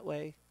think that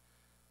way.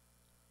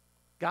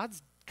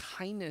 God's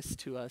kindness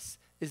to us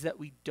is that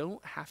we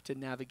don't have to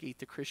navigate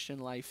the Christian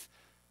life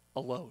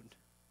alone.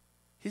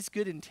 His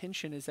good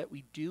intention is that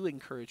we do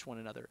encourage one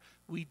another.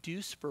 We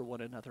do spur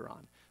one another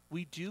on.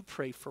 We do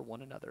pray for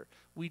one another.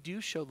 We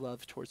do show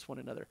love towards one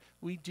another.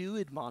 We do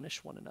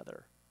admonish one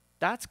another.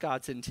 That's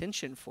God's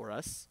intention for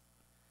us.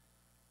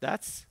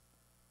 That's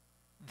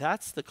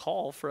the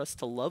call for us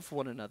to love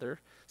one another.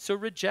 So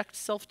reject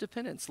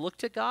self-dependence. Look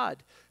to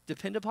God.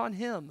 Depend upon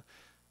him.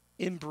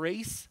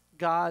 Embrace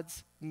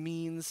God's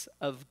means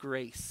of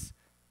grace.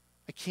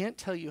 I can't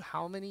tell you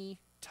how many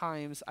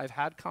times I've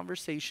had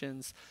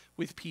conversations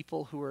with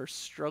people who are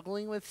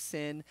struggling with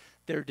sin.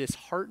 They're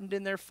disheartened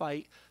in their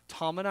fight.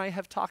 Tom and I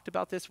have talked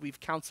about this. We've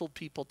counseled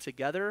people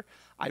together.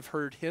 I've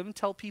heard him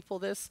tell people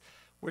this,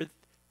 where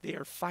they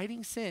are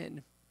fighting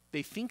sin.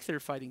 They think they're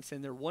fighting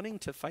sin. They're wanting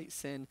to fight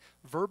sin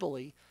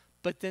verbally,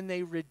 but then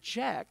they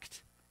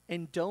reject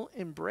and don't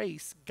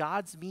embrace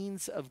God's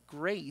means of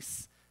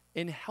grace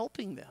in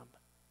helping them.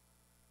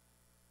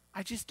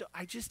 I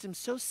just am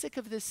so sick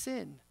of this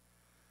sin.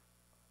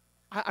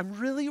 I'm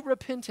really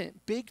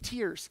repentant, big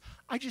tears.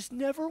 I just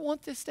never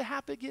want this to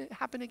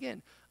happen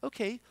again.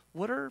 Okay,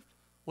 what are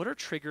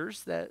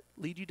triggers that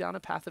lead you down a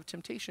path of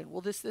temptation?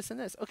 Well, this, and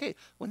this. Okay,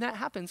 when that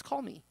happens,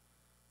 call me.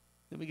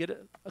 Then we get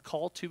a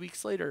call 2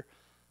 weeks later.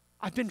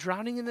 I've been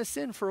drowning in this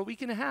sin for a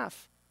week and a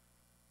half.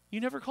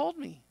 You never called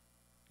me.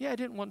 Yeah, I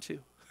didn't want to.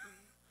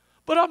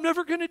 But I'm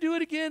never going to do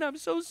it again. I'm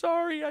so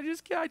sorry. I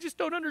just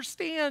don't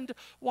understand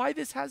why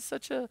this has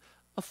such a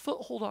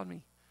foothold on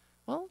me.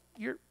 Well,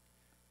 you're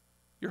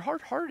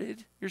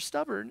hard-hearted, you're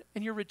stubborn,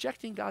 and you're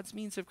rejecting God's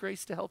means of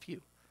grace to help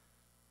you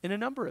in a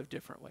number of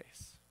different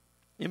ways.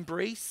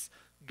 Embrace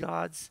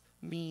God's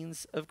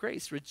means of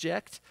grace.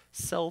 Reject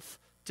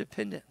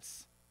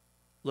self-dependence.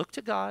 Look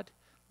to God.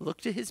 Look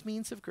to his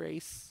means of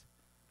grace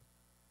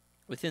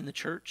within the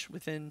church,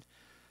 within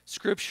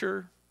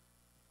Scripture,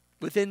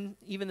 within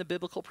even the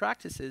biblical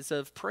practices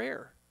of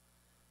prayer.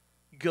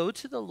 Go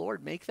to the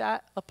Lord. Make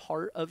that a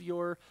part of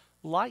your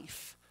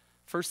life.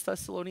 1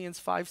 Thessalonians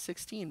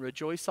 5:16,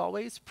 rejoice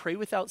always, pray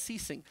without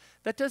ceasing.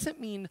 That doesn't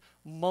mean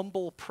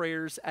mumble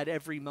prayers at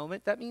every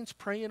moment. That means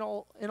pray in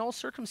all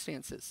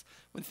circumstances.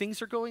 When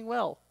things are going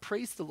well,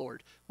 praise the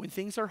Lord. When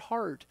things are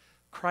hard,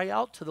 cry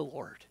out to the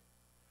Lord.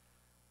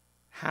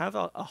 Have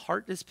a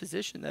heart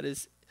disposition that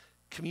is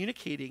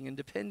communicating and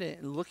dependent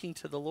and looking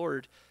to the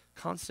Lord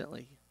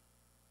constantly.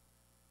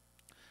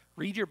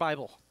 Read your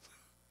Bible.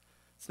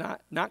 It's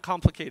not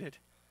complicated.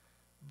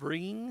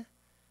 Bring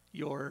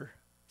your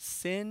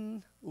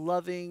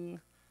sin-loving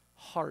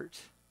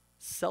heart,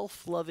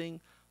 self-loving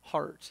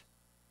heart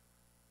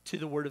to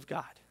the Word of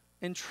God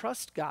and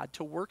trust God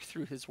to work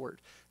through his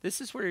Word. This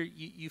is where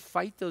you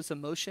fight those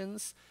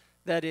emotions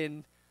that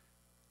in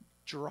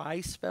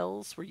dry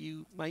spells where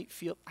you might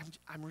feel,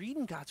 I'm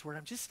reading God's Word,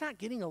 I'm just not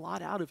getting a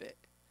lot out of it.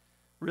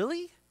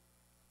 Really?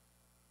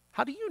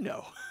 How do you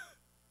know?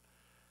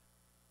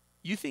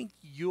 You think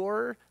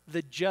you're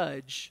the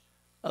judge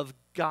of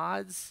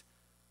God's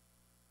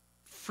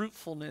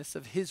fruitfulness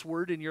of his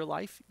word in your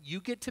life?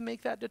 You get to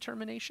make that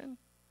determination?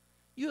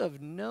 You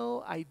have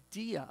no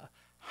idea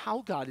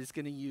how God is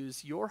going to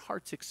use your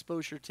heart's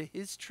exposure to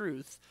his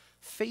truth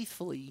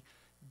faithfully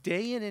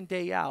day in and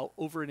day out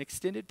over an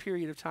extended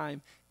period of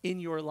time in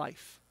your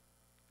life.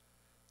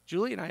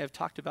 Julie and I have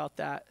talked about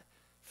that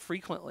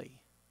frequently.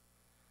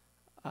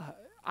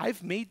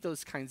 I've made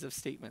those kinds of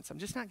statements. I'm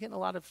just not getting a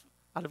lot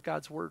out of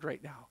God's word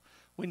right now.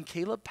 When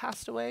Caleb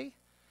passed away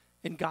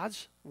and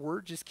God's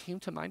word just came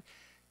to mind,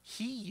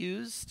 he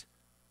used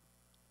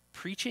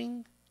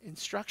preaching,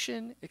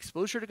 instruction,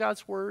 exposure to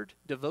God's word,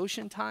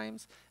 devotion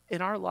times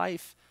in our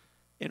life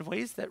in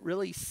ways that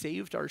really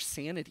saved our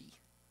sanity.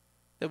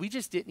 That we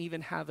just didn't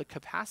even have a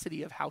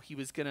capacity of how he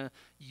was going to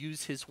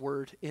use his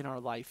word in our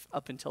life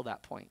up until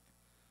that point.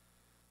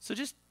 So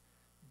just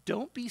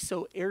don't be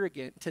so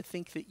arrogant to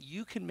think that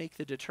you can make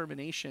the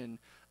determination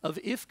of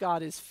if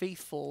God is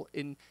faithful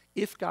and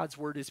if God's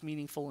word is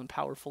meaningful and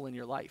powerful in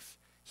your life.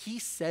 He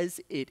says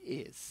it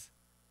is.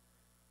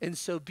 And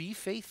so be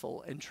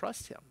faithful and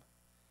trust him.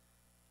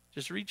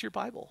 Just read your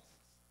Bible.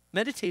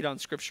 Meditate on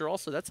Scripture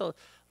also. That's a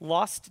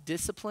lost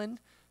discipline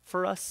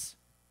for us.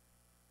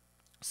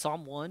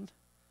 Psalm 1.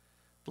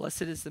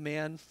 Blessed is the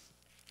man.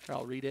 Here,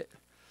 I'll read it.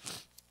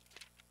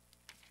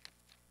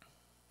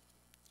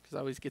 Because I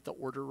always get the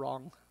order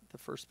wrong, the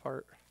first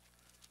part.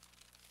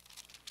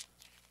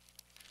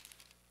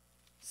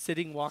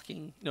 Sitting,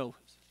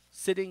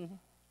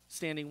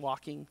 standing,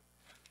 walking.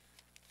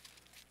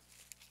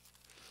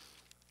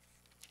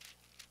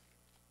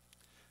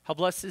 How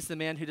blessed is the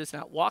man who does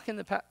not walk in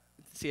the path.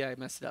 See, I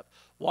messed it up.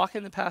 Walk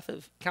in the path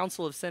of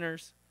counsel of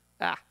sinners.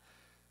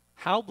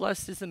 How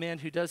blessed is the man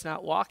who does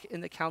not walk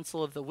in the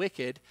counsel of the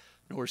wicked,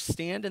 nor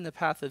stand in the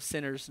path of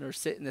sinners, nor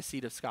sit in the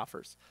seat of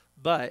scoffers.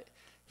 But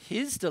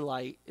His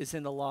delight is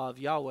in the law of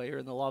Yahweh, or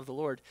in the law of the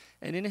Lord,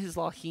 and in his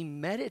law he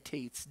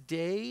meditates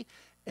day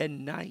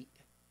and night.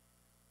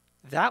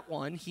 That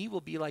one, he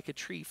will be like a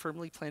tree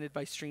firmly planted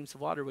by streams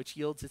of water, which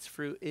yields its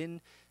fruit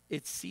in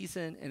its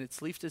season, and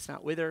its leaf does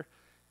not wither,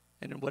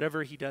 and in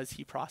whatever he does,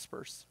 he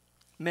prospers.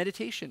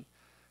 Meditation.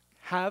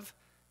 Have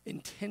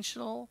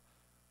intentionality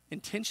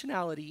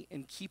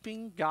in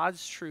keeping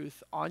God's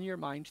truth on your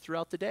mind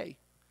throughout the day.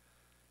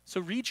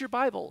 So read your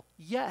Bible,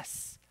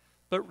 yes,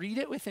 but read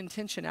it with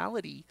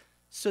intentionality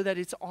so that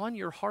it's on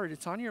your heart,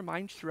 it's on your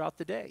mind throughout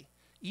the day.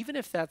 Even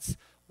if that's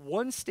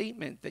one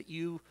statement that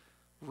you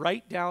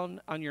write down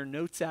on your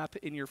notes app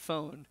in your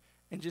phone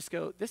and just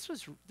go, this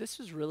was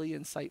really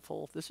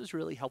insightful. This was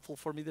really helpful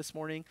for me this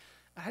morning.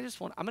 I'm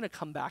going to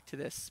come back to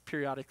this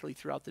periodically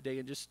throughout the day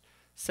and just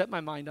set my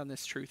mind on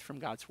this truth from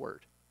God's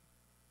word.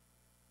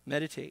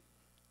 Meditate.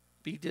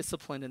 Be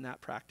disciplined in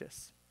that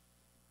practice.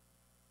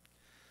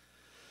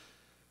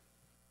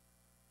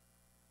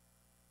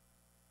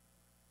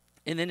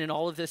 And then in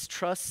all of this,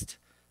 trust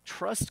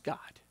God.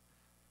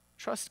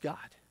 Trust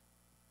God.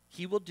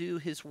 He will do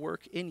his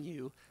work in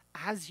you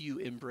as you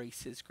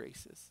embrace his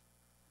graces.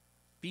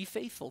 Be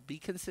faithful. Be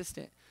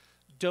consistent.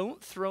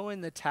 Don't throw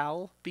in the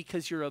towel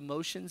because your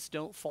emotions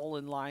don't fall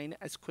in line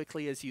as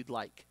quickly as you'd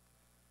like.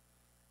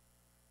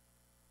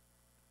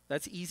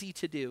 That's easy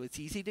to do. It's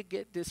easy to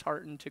get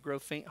disheartened, to grow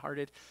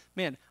faint-hearted.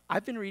 Man,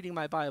 I've been reading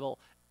my Bible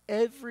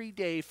every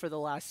day for the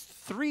last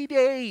 3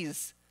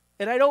 days,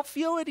 and I don't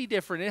feel any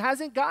different. It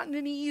hasn't gotten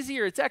any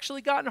easier. It's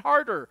actually gotten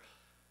harder.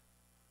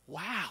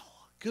 Wow,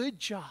 good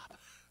job.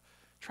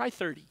 Try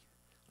 30.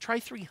 Try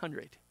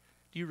 300.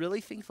 Do you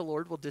really think the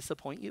Lord will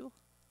disappoint you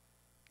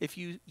if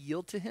you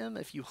yield to him,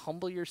 if you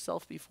humble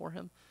yourself before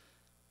him?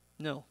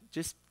 No,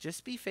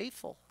 just be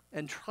faithful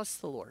and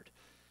trust the Lord.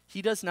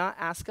 He does not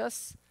ask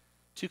us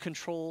to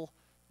control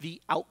the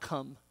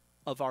outcome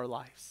of our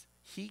lives.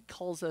 He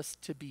calls us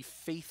to be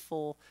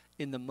faithful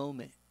in the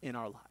moment in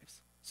our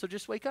lives. So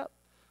just wake up.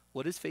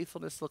 What does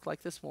faithfulness look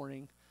like this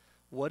morning?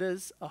 What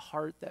is a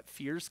heart that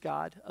fears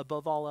God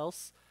above all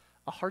else?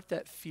 A heart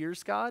that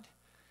fears God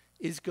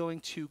is going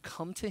to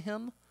come to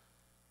him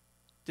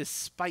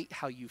despite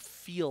how you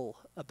feel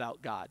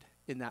about God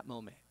in that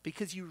moment,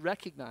 because you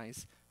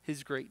recognize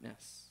his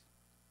greatness.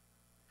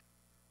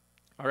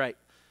 All right.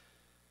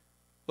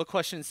 What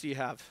questions do you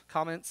have?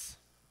 Comments?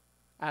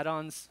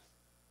 Add-ons?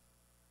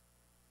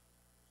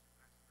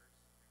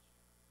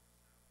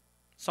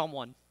 Psalm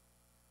 1.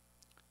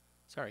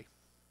 Sorry.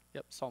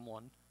 Yep, Psalm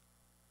 1.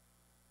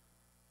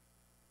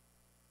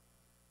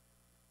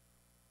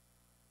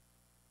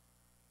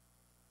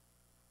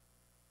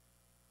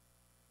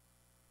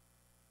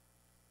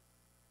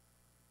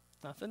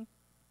 Nothing?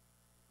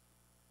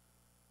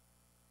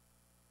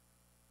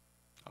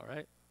 All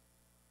right.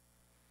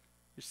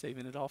 You're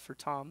saving it all for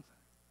Tom.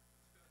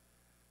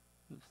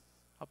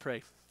 I'll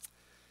pray.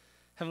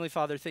 Heavenly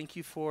Father, thank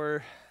you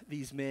for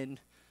these men,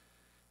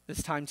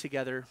 this time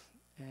together.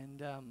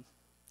 And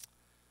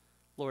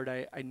Lord,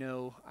 I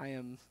know I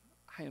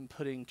am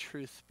putting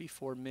truth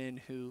before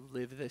men who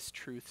live this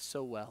truth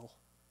so well.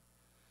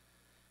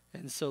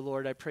 And so,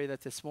 Lord, I pray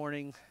that this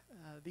morning,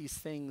 these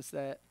things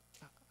that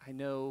I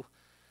know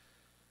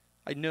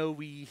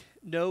we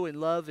know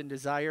and love and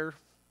desire,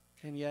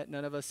 and yet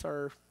none of us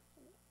are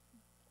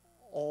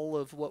all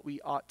of what we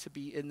ought to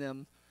be in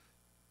them.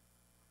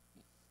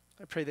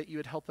 I pray that you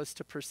would help us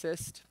to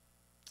persist,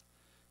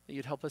 that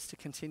you'd help us to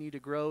continue to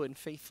grow in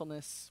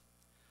faithfulness.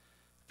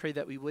 I pray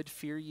that we would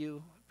fear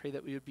you. I pray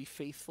that we would be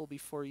faithful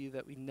before you,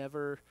 that we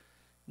never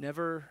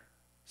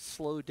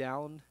slow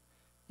down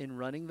in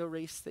running the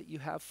race that you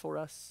have for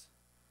us.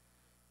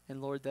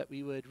 And Lord, that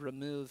we would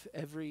remove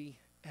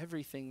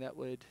everything that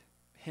would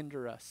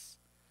hinder us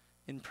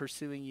in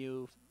pursuing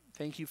you.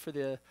 Thank you for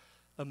the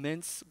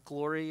immense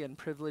glory and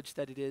privilege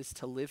that it is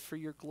to live for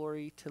your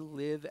glory, to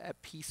live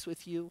at peace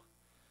with you.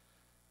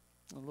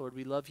 And Lord,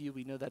 we love you.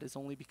 We know that is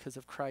only because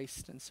of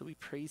Christ, and so we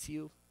praise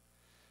you.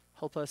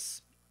 Help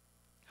us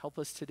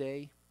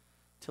today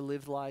to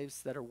live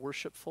lives that are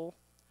worshipful.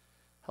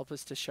 Help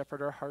us to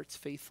shepherd our hearts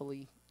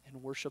faithfully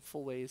in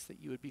worshipful ways that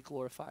you would be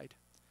glorified.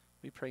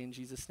 We pray in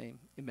Jesus' name.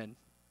 Amen.